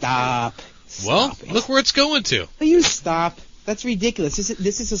too. Stop. Look where it's going to. You stop. That's ridiculous.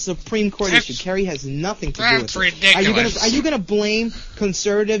 This is a Supreme Court issue. Kerry has nothing to do with it. That's ridiculous. Are you going to blame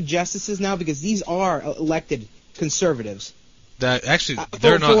conservative justices now, because these are elected conservatives? That actually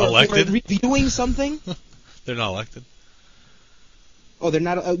they're not elected. For reviewing something? They're not elected. Oh, they're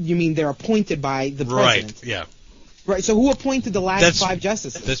not. You mean they're appointed by the president? Right. Yeah. Right. So who appointed the last 5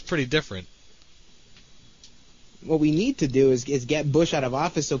 justices? That's pretty different. What we need to do is get Bush out of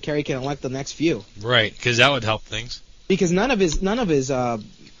office so Kerry can elect the next few. Right, because that would help things. Because none of his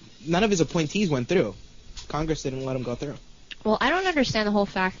appointees went through. Congress didn't let him go through. Well, I don't understand the whole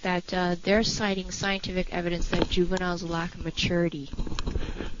fact that they're citing scientific evidence that juveniles lack maturity,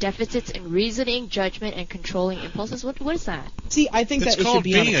 deficits in reasoning, judgment, and controlling impulses. What is that? See, I think that it should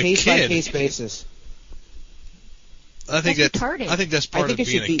be on a case-by-case basis. I think that's part of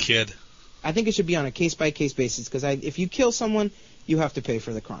being a kid. I think it should be on a case-by-case basis, because if you kill someone, you have to pay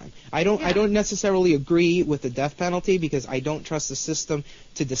for the crime. I don't necessarily agree with the death penalty, because I don't trust the system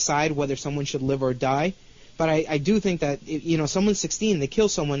to decide whether someone should live or die. But I do think that, someone's 16, they kill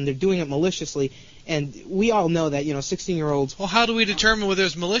someone, they're doing it maliciously, and we all know that, 16-year-olds... Well, how do we determine whether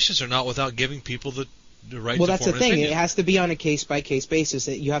it's malicious or not without giving people the right to form an opinion? Well, that's the thing. It has to be on a case-by-case basis.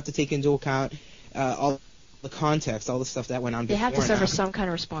 You have to take into account all the context, all the stuff that went on before. They have to suffer some kind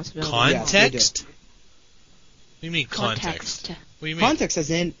of responsibility. Context? What do you mean context? What do you mean? Context as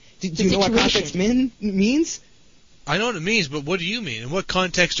in... Do you know what context means? I know what it means, but what do you mean? In what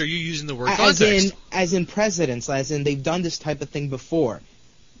context are you using the word context? As in precedents, as in they've done this type of thing before,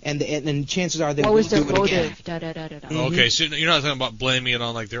 and chances are they will do it again. Okay, so you're not talking about blaming it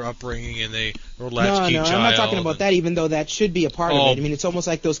on like their upbringing and they were latchkey child. No, I'm not talking about that. Even though that should be a part of it. I mean, it's almost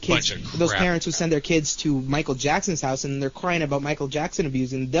like those kids, those parents who send their kids to Michael Jackson's house and they're crying about Michael Jackson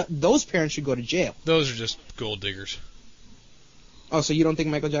abuse, and those parents should go to jail. Those are just gold diggers. Oh, so you don't think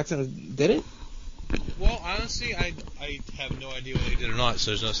Michael Jackson did it? Well, honestly, I have no idea whether he did or not,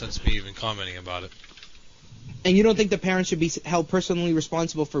 so there's no sense in me even commenting about it. And you don't think the parents should be held personally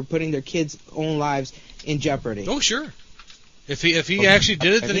responsible for putting their kids' own lives in jeopardy? Oh, sure. If he actually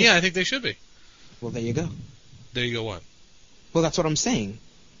did it, then yeah, I think they should be. Well, there you go. There you go. What? Well, that's what I'm saying.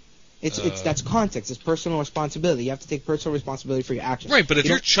 That's context. It's personal responsibility. You have to take personal responsibility for your actions. Right, but if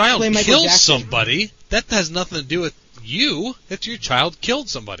your child kills somebody, that has nothing to do with you. It's your child killed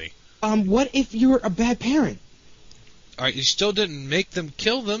somebody. What if you're a bad parent? All right, you still didn't make them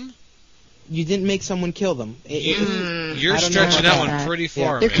kill them. You didn't make someone kill them. You're stretching that one pretty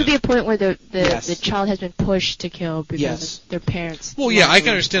far, There could be a point where the child has been pushed to kill because of their parents. Well, yeah, I can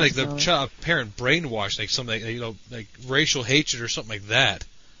understand like the parent brainwashed, like something like racial hatred or something like that.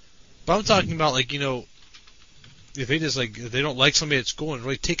 But I'm talking about like if they just if they don't like somebody at school and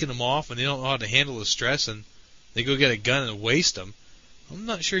really taking them off and they don't know how to handle the stress and they go get a gun and waste them. I'm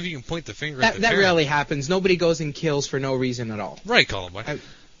not sure if you can point the finger at the parent. That rarely happens. Nobody goes and kills for no reason at all. Right, Columbine.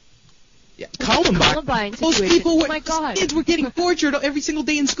 Columbine. Those people kids were getting tortured every single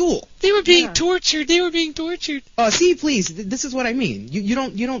day in school. They were being tortured. They were being tortured. See, please, this is what I mean. You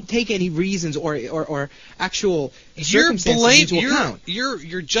don't take any reasons or actual circumstances into account.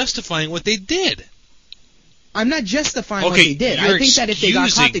 You're justifying what they did. I'm not justifying what they did. I think that if they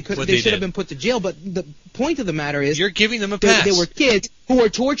got caught, they should have been put to jail. But the point of the matter is, you're giving them a pass. They were kids who were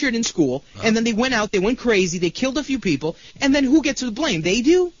tortured in school, and then they went out, they went crazy, they killed a few people, and then who gets the blame? They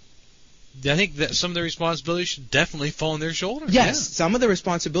do? I think that some of the responsibility should definitely fall on their shoulders. Yes, some of the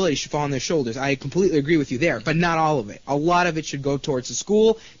responsibility should fall on their shoulders. I completely agree with you there, but not all of it. A lot of it should go towards the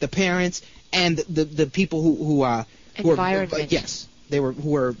school, the parents, and the people who environment.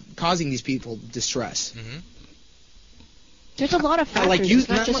 Who were causing these people distress. Mm-hmm. There's a lot of factors. Like you,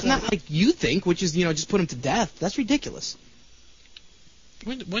 it's not like you think, which is just put him to death. That's ridiculous.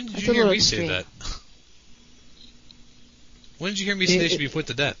 When did you hear me say that? When did you hear me say they should be put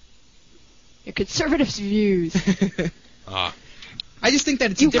to death? Your conservatives' views. I just think that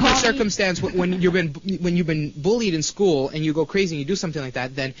it's a different circumstance when you've been bullied in school and you go crazy and you do something like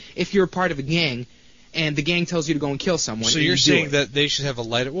that than if you're part of a gang and the gang tells you to go and kill someone. So you're saying that they should have a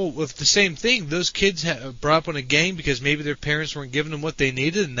lighter... Well, with the same thing, those kids brought up in a gang because maybe their parents weren't giving them what they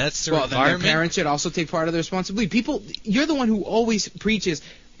needed, and that's their environment? Then their parents should also take part of the responsibility. You're the one who always preaches,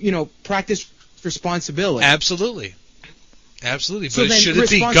 practice responsibility. Absolutely. Absolutely. But should it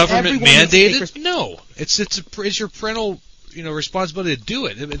be government mandated? No. It's your parental... responsibility to do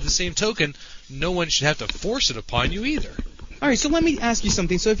it. At the same token, no one should have to force it upon you either. All right, so let me ask you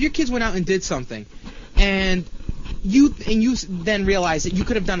something. So if your kids went out and did something, and you then realized that you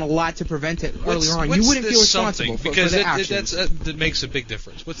could have done a lot to prevent it earlier on, you wouldn't feel responsible for the actions. That makes a big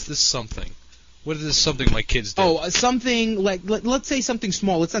difference. What's this something? What is this something my kids do? Oh, something like, let's say something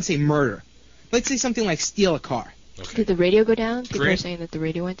small. Let's not say murder. Let's say something like steal a car. Okay. Did the radio go down? People are saying that the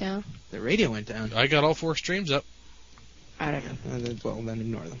radio went down. The radio went down. I got all 4 streams up. I don't know. Well, then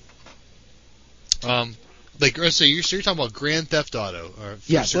ignore them. So you're talking about Grand Theft Auto?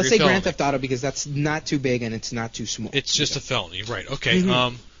 Yes, let's say Grand Theft Auto because that's not too big and it's not too small. It's just a felony, right? Okay.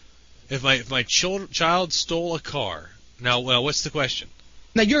 Mm-hmm. If my child stole a car, now, what's the question?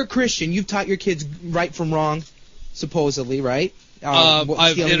 Now you're a Christian. You've taught your kids right from wrong, supposedly, right?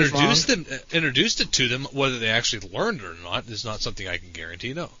 I've introduced it to them. Whether they actually learned it or not is not something I can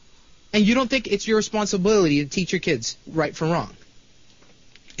guarantee. No. And you don't think it's your responsibility to teach your kids right from wrong?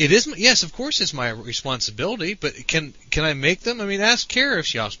 It is. Yes, of course, it's my responsibility. But can I make them? I mean, ask Kara if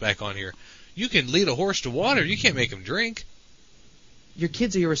she hops back on here. You can lead a horse to water. You can't make them drink. Your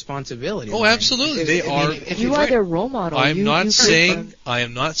kids are your responsibility. Oh, absolutely, they are. You are their role model. I am not saying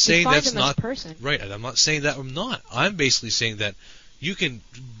that's not person. Right. I'm not saying that I'm not. I'm basically saying that you can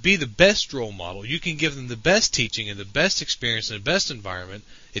be the best role model. You can give them the best teaching and the best experience and the best environment.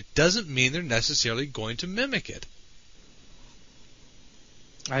 It doesn't mean they're necessarily going to mimic it.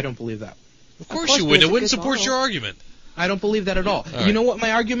 I don't believe that. Of course you would. It wouldn't support your argument. I don't believe that at all. You know what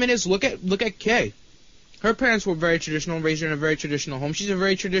my argument is? Look at Kay. Her parents were very traditional, raised her in a very traditional home. She's a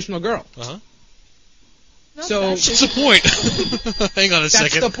very traditional girl. Uh-huh. So what's the point? Hang on a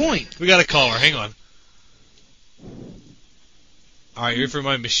second. That's the point. We got a caller. Hang on. All right, you ready for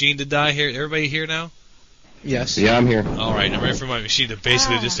my machine to die here? Everybody here now? Yes. Yeah, I'm here. All right, I'm ready for my machine to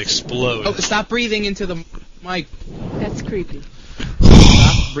basically just explode. Oh, stop breathing into the mic. That's creepy.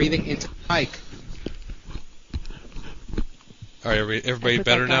 Stop breathing into the mic. All right, everybody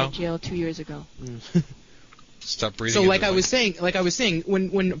better now? I put that guy in jail 2 years ago. Stop breathing. So, like I was saying,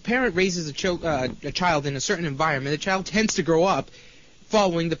 when a parent raises a child in a certain environment, the child tends to grow up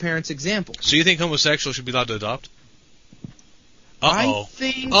following the parent's example. So you think homosexuals should be allowed to adopt? I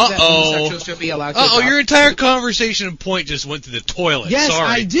think that homosexuals should be allowed to adopt. Your entire conversation and point just went to the toilet. Yes, Sorry.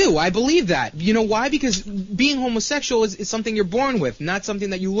 I do. I believe that. You know why? Because being homosexual is something you're born with, not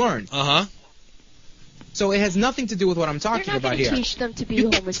something that you learn. Uh-huh. So it has nothing to do with what I'm talking about here. You're not going to teach them to be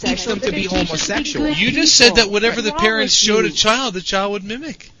homosexual. Teach them to be homosexual. You just said that whatever the parents showed a child, the child would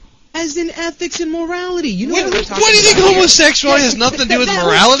mimic. As in ethics and morality. You know what I'm talking about. What do you think homosexuality has nothing to do with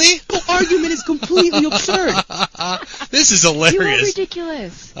morality? The argument is completely absurd. This is hilarious. You are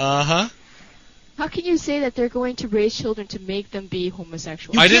ridiculous. Uh-huh. How can you say that they're going to raise children to make them be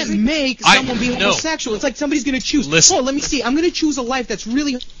homosexual? You can't make someone be homosexual. It's like somebody's going to choose. Listen. Oh, let me see. I'm going to choose a life that's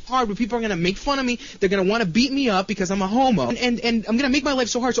really hard where people are going to make fun of me. They're going to want to beat me up because I'm a homo. And I'm going to make my life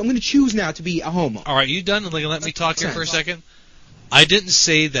so hard, so I'm going to choose now to be a homo. All right, you done? Let me talk here for a second. I didn't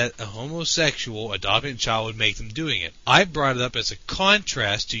say that a homosexual adopting a child would make them doing it. I brought it up as a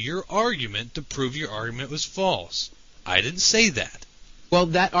contrast to your argument to prove your argument was false. I didn't say that. Well,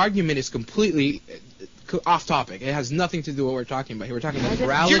 that argument is completely off topic. It has nothing to do with what we're talking about here. We're talking about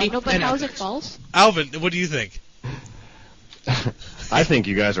morality. But how is it false? Alvin, what do you think? I think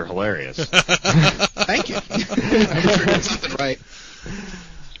you guys are hilarious. Thank you. I'm sure that's something right.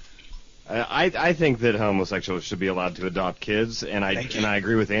 I think that homosexuals should be allowed to adopt kids, and I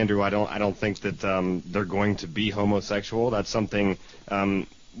agree with Andrew. I don't think that they're going to be homosexual. That's something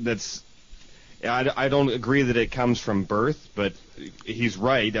that's. I don't agree that it comes from birth, but he's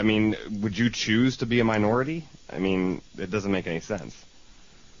right. I mean, would you choose to be a minority? I mean, it doesn't make any sense.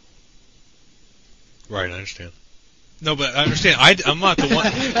 Right, I understand. No, but I understand. I'm not the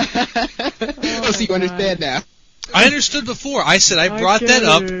one. So you understand now. I understood before. I said I brought that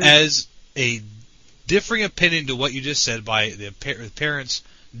up as a differing opinion to what you just said by the parents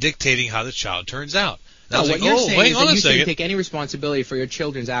dictating how the child turns out. No, what you're saying hang is on that a you second. shouldn't take any responsibility for your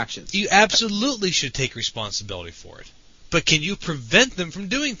children's actions. You absolutely should take responsibility for it. But can you prevent them from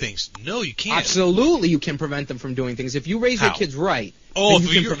doing things? No, you can't. Absolutely, you can prevent them from doing things. If you raise your kids right, then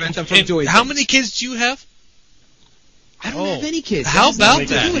you can prevent them from doing things. How many kids do you have? I don't have any kids. How about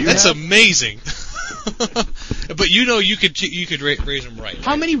that? That's have. amazing. But you could raise them right.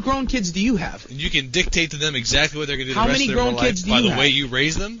 How many grown kids do you have? And you can dictate to them exactly what they're going to do How the rest many of their grown life kids do by you the have? way you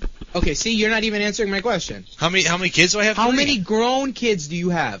raise them. Okay, see, you're not even answering my question. How many kids do I have? How 3. many grown kids do you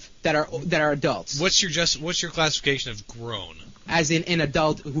have that are adults? What's your classification of grown? As in an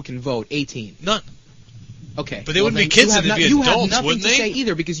adult who can vote, 18. None. Okay. But they wouldn't be kids, they'd be you adults, have wouldn't nothing they? to say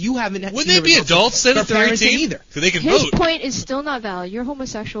either because you haven't. Wouldn't they be adults then if they're 18? Either. Because they can His vote. point is still not valid. Your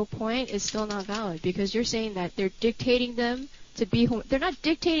homosexual point is still not valid because you're saying that they're dictating them to be they're not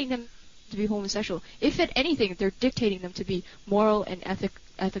dictating them to be homosexual. If at anything, they're dictating them to be moral and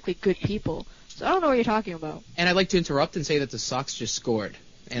ethically good people. So I don't know what you're talking about. And I'd like to interrupt and say that the Sox just scored.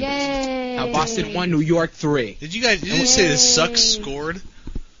 And Yay! Boston won, New York 3. Did you say the Sox scored?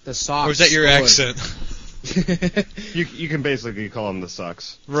 The Sox. Or is that your scored. accent? You can basically call them the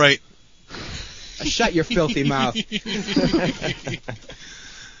Sucks. Right. Shut your filthy mouth.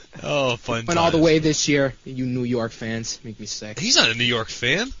 Oh, fun. Went all the way this year. You New York fans make me sick. He's not a New York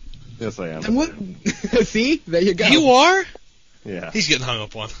fan. Yes, I am. And what? See, there you go. You are? Yeah. He's getting hung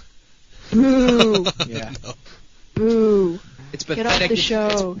up on. Boo! Yeah. No. Boo! It's Get pathetic. off the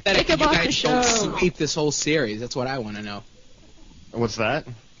show. It's pathetic Take him that you off guys the show. don't sweep this whole series. That's what I want to know. What's that?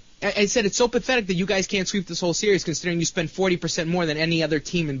 I said it's so pathetic that you guys can't sweep this whole series considering you spend 40% more than any other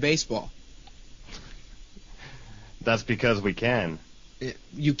team in baseball. That's because we can.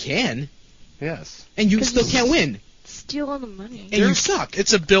 You can, Yes. and you still can't win, Steal all the money. and you suck.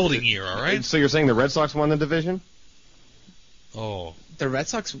 It's a building year, all right? So you're saying the Red Sox won the division? Oh. The Red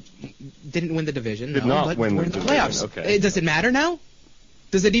Sox didn't win the division. Did no, not but win we're the in the division, playoffs. okay. Does it matter now?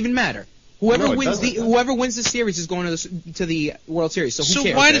 Does it even matter? Whoever No, it wins doesn't. whoever wins the series is going to the World Series. So who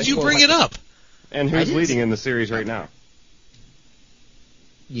cares? Why did you bring it up? And I who's didn't leading in the series right now?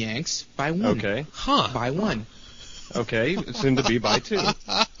 Yanks by 1. Okay. Huh. By 1. Okay. Soon to be by 2.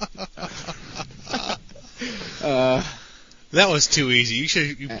 That was too easy.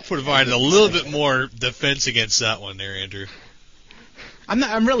 You provided a little bit more defense against that one there, Andrew.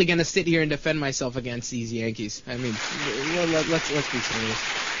 I'm really gonna sit here and defend myself against these Yankees. I mean, let's be serious.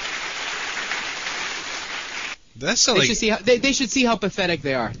 That's They should see how pathetic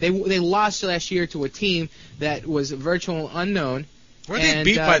they are. They lost last year to a team that was a virtual unknown. Were they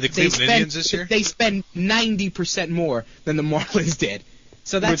beat by the Cleveland Indians this year? They spend 90% more than the Marlins did.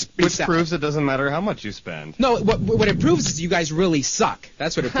 So that's which proves it doesn't matter how much you spend. No, what it proves is you guys really suck.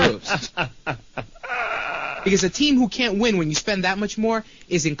 That's what it proves. Because a team who can't win when you spend that much more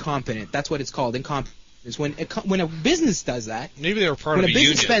is incompetent. That's what it's called, incompetence. When a business does that, maybe they were part when of a a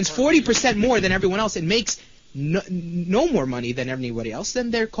business union. spends 40% more than everyone else and makes no more money than anybody else, then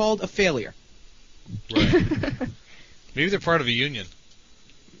they're called a failure. Right. Maybe they're part of a union.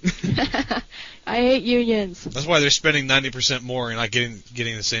 I hate unions. That's why they're spending 90% more and not getting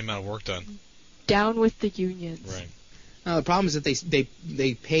the same amount of work done. Down with the unions. Right. Now the problem is that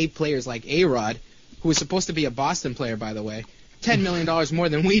they pay players like A-Rod, who is supposed to be a Boston player, by the way, $10 million more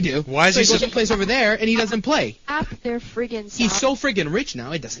than we do. Why is so he goes and plays over there, and he doesn't play. Cap their friggin' He's so friggin' rich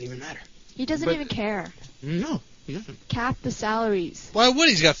now, it doesn't even matter. He doesn't even care. No, he doesn't. Cap the salaries. Why would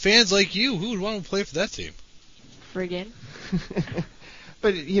he? He's got fans like you. Who would want to play for that team? Friggin'.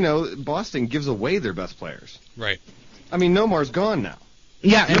 But, Boston gives away their best players. Right. I mean, Nomar's gone now.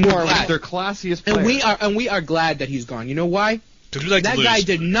 Yeah, and we're Nomar was glad. their classiest player. And we are glad that he's gone. You know why? Because we like that to lose. guy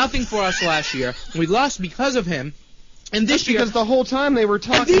did nothing for us last year. We lost because of him. And this year, because the whole time they were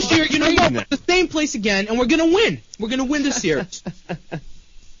talking. And this year, about what? We're the same place again, and we're gonna win. We're gonna win this series.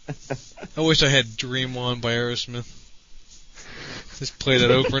 I wish I had "Dream On" by Aerosmith. Just play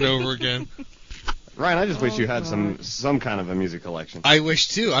that over and over again. Ryan, I just wish you had some kind of a music collection. I wish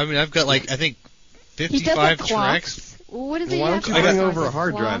too. I mean, I've got I think 55 tracks. What is it? Why don't you bring over a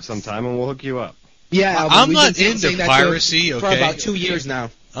hard drive sometime and we'll hook you up? Yeah, I'm not into piracy. For about 2 years now.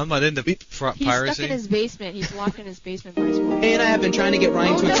 I'm not into He's piracy. stuck in his basement. He's locked in his basement by his wife. And I have been trying to get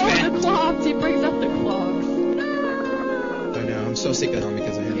Ryan to expand. The clocks. He brings up the clocks. I know. I'm so sick of him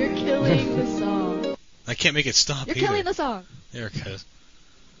because of him. You're killing the song. I can't make it stop. You're killing the song. There it goes.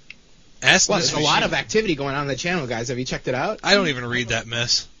 There's a lot of activity going on the channel, guys. Have you checked it out? I don't even read that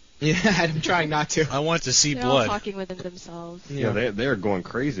mess. Yeah, I'm trying not to. I want to see They're blood. all talking within themselves. Yeah, they're going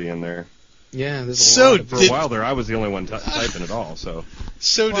crazy in there. Yeah, there's so for a while there, I was the only one typing it all. So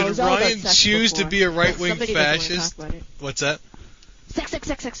did Ryan choose to be a right-wing fascist? What's that?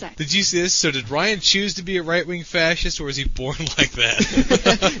 Sex. Did you see this? So did Ryan choose to be a right-wing fascist, or was he born like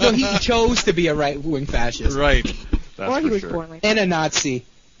that? No, he chose to be a right-wing fascist. Right. Or he was born like that. And a Nazi.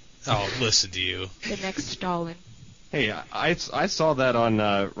 Oh, listen to you. The next Stalin. Hey, I saw that on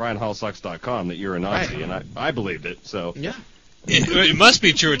RyanHallSucks.com that you're a Nazi, and I believed it. So yeah, it must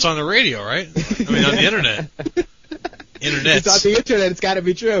be true. It's on the radio, right? I mean, on the internet. It's on the internet. It's got to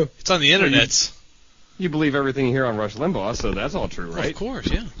be true. It's on the internet. You believe everything you hear on Rush Limbaugh, so that's all true, right? Well, of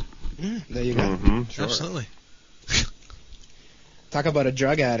course, yeah. There you go. Mm-hmm, sure. Absolutely. Talk about a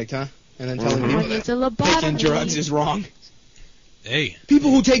drug addict, huh? And then telling people that taking drugs is wrong. Hey. People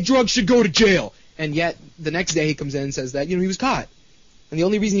who take drugs should go to jail. And yet, the next day he comes in and says that, he was caught. And the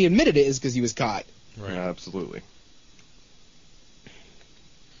only reason he admitted it is because he was caught. Right. Yeah, absolutely.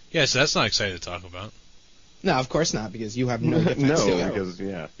 Yeah, so that's not exciting to talk about. No, of course not, because you have no defense to it. Because,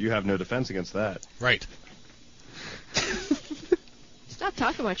 you have no defense against that. Right. Stop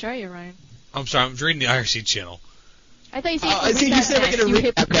talking much, are you, Ryan? I'm sorry, I'm reading the IRC channel. I thought you said you said we're going to read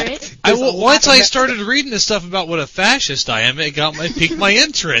hypocrite. Once I started reading this stuff about what a fascist I am, it piqued my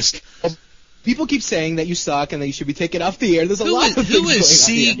interest. People keep saying that you suck and that you should be taken off the air. There's a lot of things Who is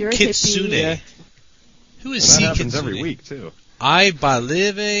C. going on Kitsune? Yeah. Who is Well, C. that happens Kitsune? every week, too. I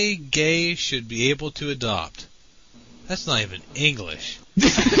believe gay should be able to adopt. That's not even English.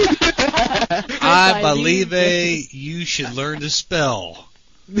 I believe you should learn to spell.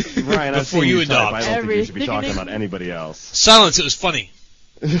 Ryan, I've before seen you you type. adopt. I don't think you should be talking about anybody else. Silence, it was funny.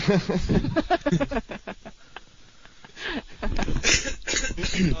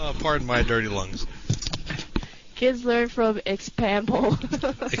 Pardon my dirty lungs. Kids learn from Expample.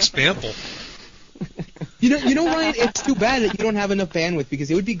 Expample. You know, Ryan, it's too bad that you don't have enough bandwidth, because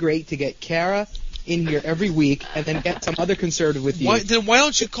it would be great to get Kara in here every week and then get some other conservative with you. Then why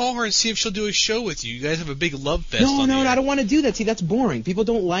don't you call her and see if she'll do a show with you? You guys have a big love fest. No, I don't want to do that. See, that's boring. People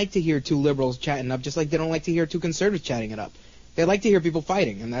don't like to hear two liberals chatting up, just like they don't like to hear two conservatives chatting it up. They like to hear people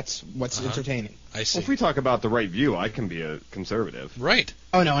fighting, and that's what's entertaining. I see. Well, if we talk about the right view, I can be a conservative. Right.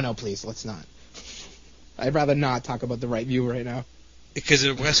 Oh, no, please, let's not. I'd rather not talk about the right view right now. Because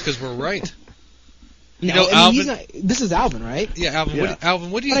we're right. No, Alvin. This is Alvin, right? Yeah, Alvin. Yeah.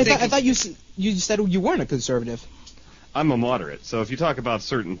 What do you think? I thought you said you weren't a conservative. I'm a moderate, so if you talk about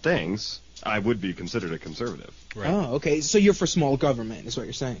certain things, I would be considered a conservative. Right. Oh, okay. So you're for small government, is what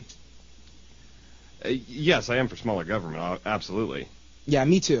you're saying? Yes, I am for smaller government, absolutely. Yeah,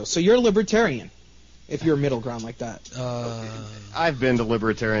 me too. So you're a libertarian, if you're middle ground like that. I've been to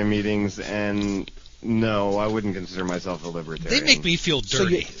libertarian meetings, and no, I wouldn't consider myself a libertarian. They make me feel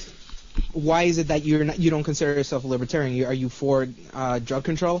dirty. Why is it that you don't consider yourself a libertarian? Are you for drug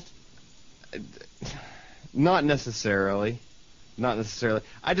control? Not necessarily.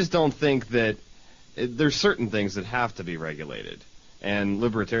 I just don't think that there's certain things that have to be regulated, and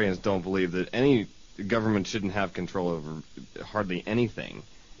libertarians don't believe that any government shouldn't have control over hardly anything.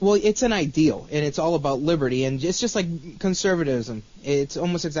 Well, it's an ideal, and it's all about liberty, and it's just like conservatism. It's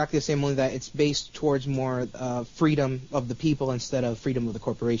almost exactly the same, only that it's based towards more freedom of the people instead of freedom of the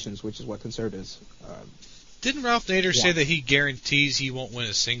corporations, which is what conservatives Didn't Ralph Nader say that he guarantees he won't win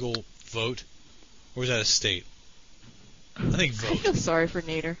a single vote? Or was that a state? I think vote. I feel sorry for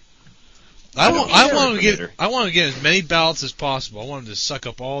Nader. I want to get as many ballots as possible. I want him to suck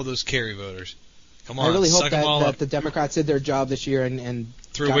up all those Kerry voters. Come on, I really hope suck them all that up. the Democrats did their job this year and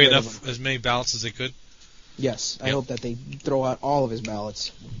threw away as many ballots as they could. Yes, I hope that they throw out all of his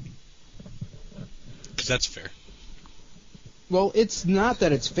ballots. Because that's fair. Well, it's not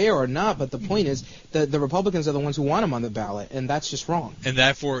that it's fair or not, but the point is the Republicans are the ones who want him on the ballot, and that's just wrong. And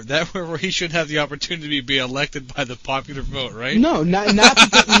therefore he should have the opportunity to be elected by the popular vote, right? No, not in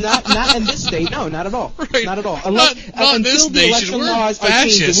this state. No, not at all. Right. Not at all. Not Until in this the nation. election We're laws are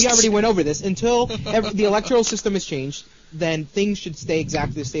changed, and fascists. we already went over this. Until the electoral system is changed, then things should stay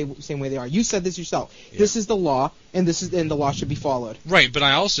exactly the same way they are. You said this yourself. Yeah. This is the law, and the law should be followed. Right, but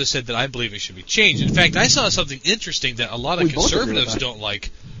I also said that I believe it should be changed. In fact, I saw something interesting that a lot of conservatives don't like.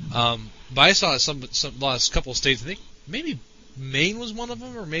 But I saw some last couple of states. I think maybe Maine was one of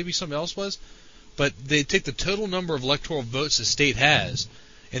them, or maybe something else was. But they take the total number of electoral votes a state has,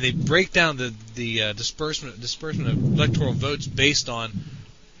 and they break down the disbursement of electoral votes based on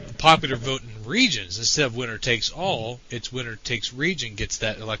popular vote in regions. Instead of winner takes all, it's winner takes region gets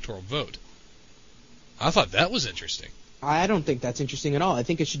that electoral vote. I thought that was interesting. I don't think that's interesting at all. I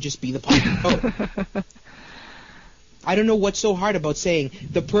think it should just be the popular vote. I don't know what's so hard about saying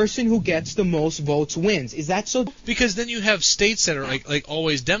the person who gets the most votes wins. Is that so? Because then you have states that are like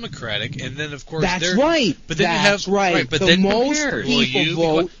always Democratic, and then of course That's right. But then That's you have right. But the then most people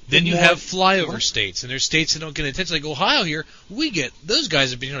vote. Then you have flyover states, and there's states that don't get attention. Like Ohio here, those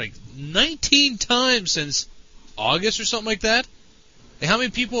guys have been here like 19 times since August or something like that. Like, how many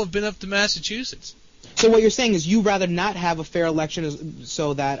people have been up to Massachusetts? So what you're saying is you'd rather not have a fair election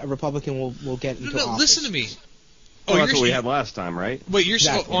so that a Republican will get into office. No, listen to me. Oh, that's what we had last time, right? Wait,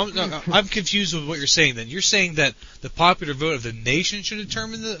 Exactly. I'm confused with what you're saying. Then you're saying that the popular vote of the nation should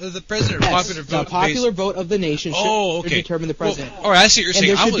determine the president, or Yes, the popular vote of the nation should determine the president. Well, all right, I see what you're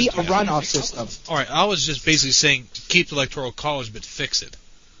saying. And there should be a runoff system. All right, I was just basically saying keep the electoral college, but fix it.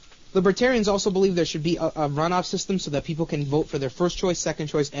 Libertarians also believe there should be a runoff system so that people can vote for their first choice, second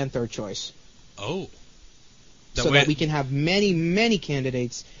choice, and third choice. Oh. That we can have many, many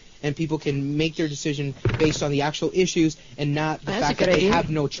candidates, and people can make their decision based on the actual issues and not the fact that they have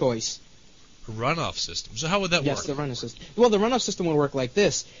no choice. A runoff system. So how would that work? Yes, the runoff system. Well, the runoff system would work like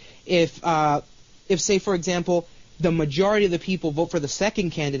this. If say, for example, the majority of the people vote for the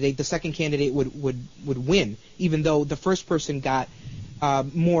second candidate would win, even though the first person got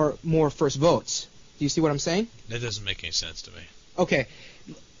more first votes. Do you see what I'm saying? That doesn't make any sense to me. Okay.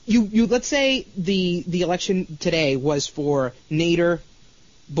 You let's say the election today was for Nader,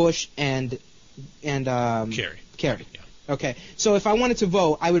 Bush, and Kerry. Yeah. Okay. So if I wanted to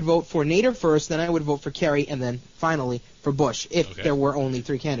vote, I would vote for Nader first, then I would vote for Kerry, and then finally for Bush if there were only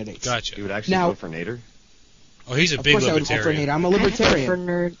 3 candidates. Gotcha. You would actually vote for Nader? Oh, he's a big libertarian. Of course I would vote for Nader. I'm a libertarian. For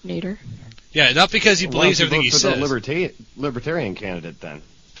Nader. Yeah, not because he believes everything he says. The libertarian candidate then.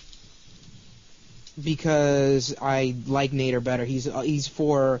 Because I like Nader better. He's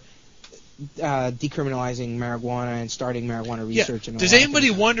for decriminalizing marijuana and starting marijuana research. And all Does anybody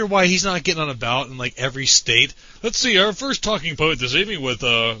wonder why he's not getting on a ballot in like every state? Let's see, our first talking point this evening with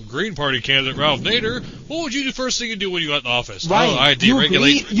Green Party candidate Ralph Nader. What would you do first thing you do when you got in office? Ryan, I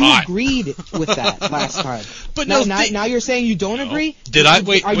deregulate you agreed with that last time. But now you're saying you don't agree? Did I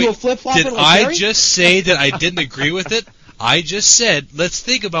wait? Are you a flip-flopper? Did like I Barry? just say that I didn't agree with it? I just said, let's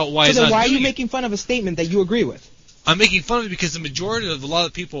think about why he's not doing it. So then why are you making fun of a statement that you agree with? I'm making fun of it because the majority of a lot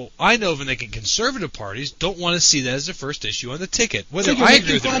of people I know of in the conservative parties don't want to see that as the first issue on the ticket. Whether I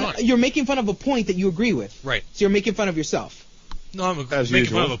agree with it or not. You're making fun of a point that you agree with. Right. So you're making fun of yourself. No, I'm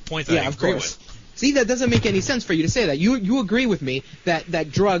making fun of a point that I agree with. See, that doesn't make any sense for you to say that. You agree with me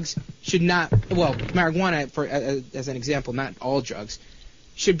that drugs should not, well, marijuana, as an example, not all drugs,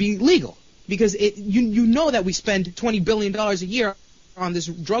 should be legal. Because you know that we spend $20 billion a year on this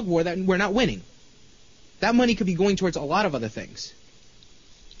drug war that we're not winning. That money could be going towards a lot of other things.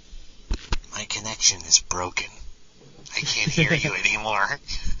 My connection is broken. I can't hear you anymore.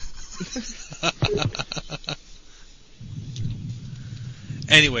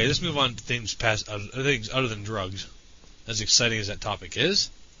 Anyway, let's move on to things other than drugs. As exciting as that topic is.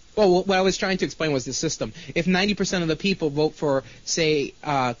 Well, what I was trying to explain was the system. If 90% of the people vote for, say,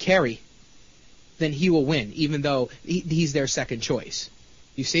 Kerry, then he will win, even though he's their second choice.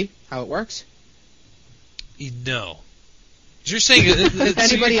 You see how it works? No. You're saying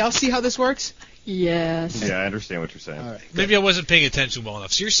anybody else see how this works? Yes. Yeah, I understand what you're saying. All right, maybe I wasn't paying attention well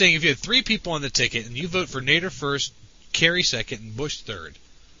enough. So you're saying if you had 3 people on the ticket and you vote for Nader first, Kerry second, and Bush third.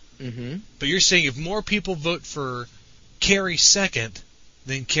 Mm-hmm. But you're saying if more people vote for Kerry second,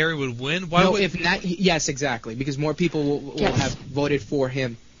 then Kerry would win? Yes, exactly, because more people will have voted for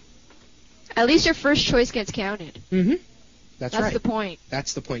him. At least your first choice gets counted. Mm-hmm. That's right. That's the point.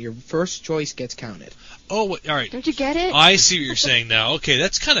 That's the point. Your first choice gets counted. Oh, all right. Don't you get it? I see what you're saying now. Okay,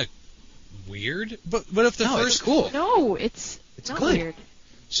 that's kind of weird. But if the first... it's cool. No, it's not good. weird.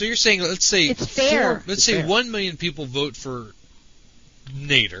 So you're saying, let's say... It's fair. Let's say 1 million people vote for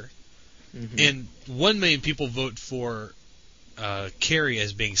Nader, and 1 million people vote for Kerry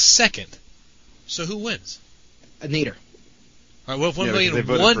as being second. So who wins? Nader. All right, well, if 1 million they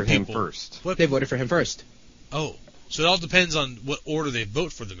voted for him first. They voted for him first. Oh, so it all depends on what order they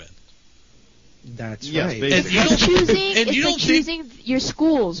vote for them in. That's right. It's like choosing your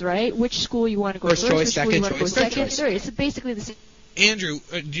schools, right? Which school you want to go first first, choice, which second school you want to go choice, second. choice. Sorry, it's basically the same. Andrew,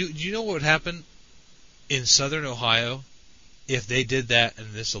 do you know what would happen in southern Ohio if they did that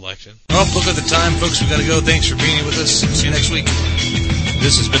in this election? Oh, look at the time, folks. We've got to go. Thanks for being with us. See you next week.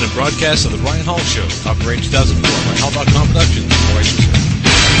 This has been a broadcast of the Ryan Hall Show, copyright 2004, RyanHall.com Productions.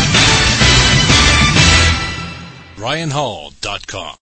 RyanHall.com.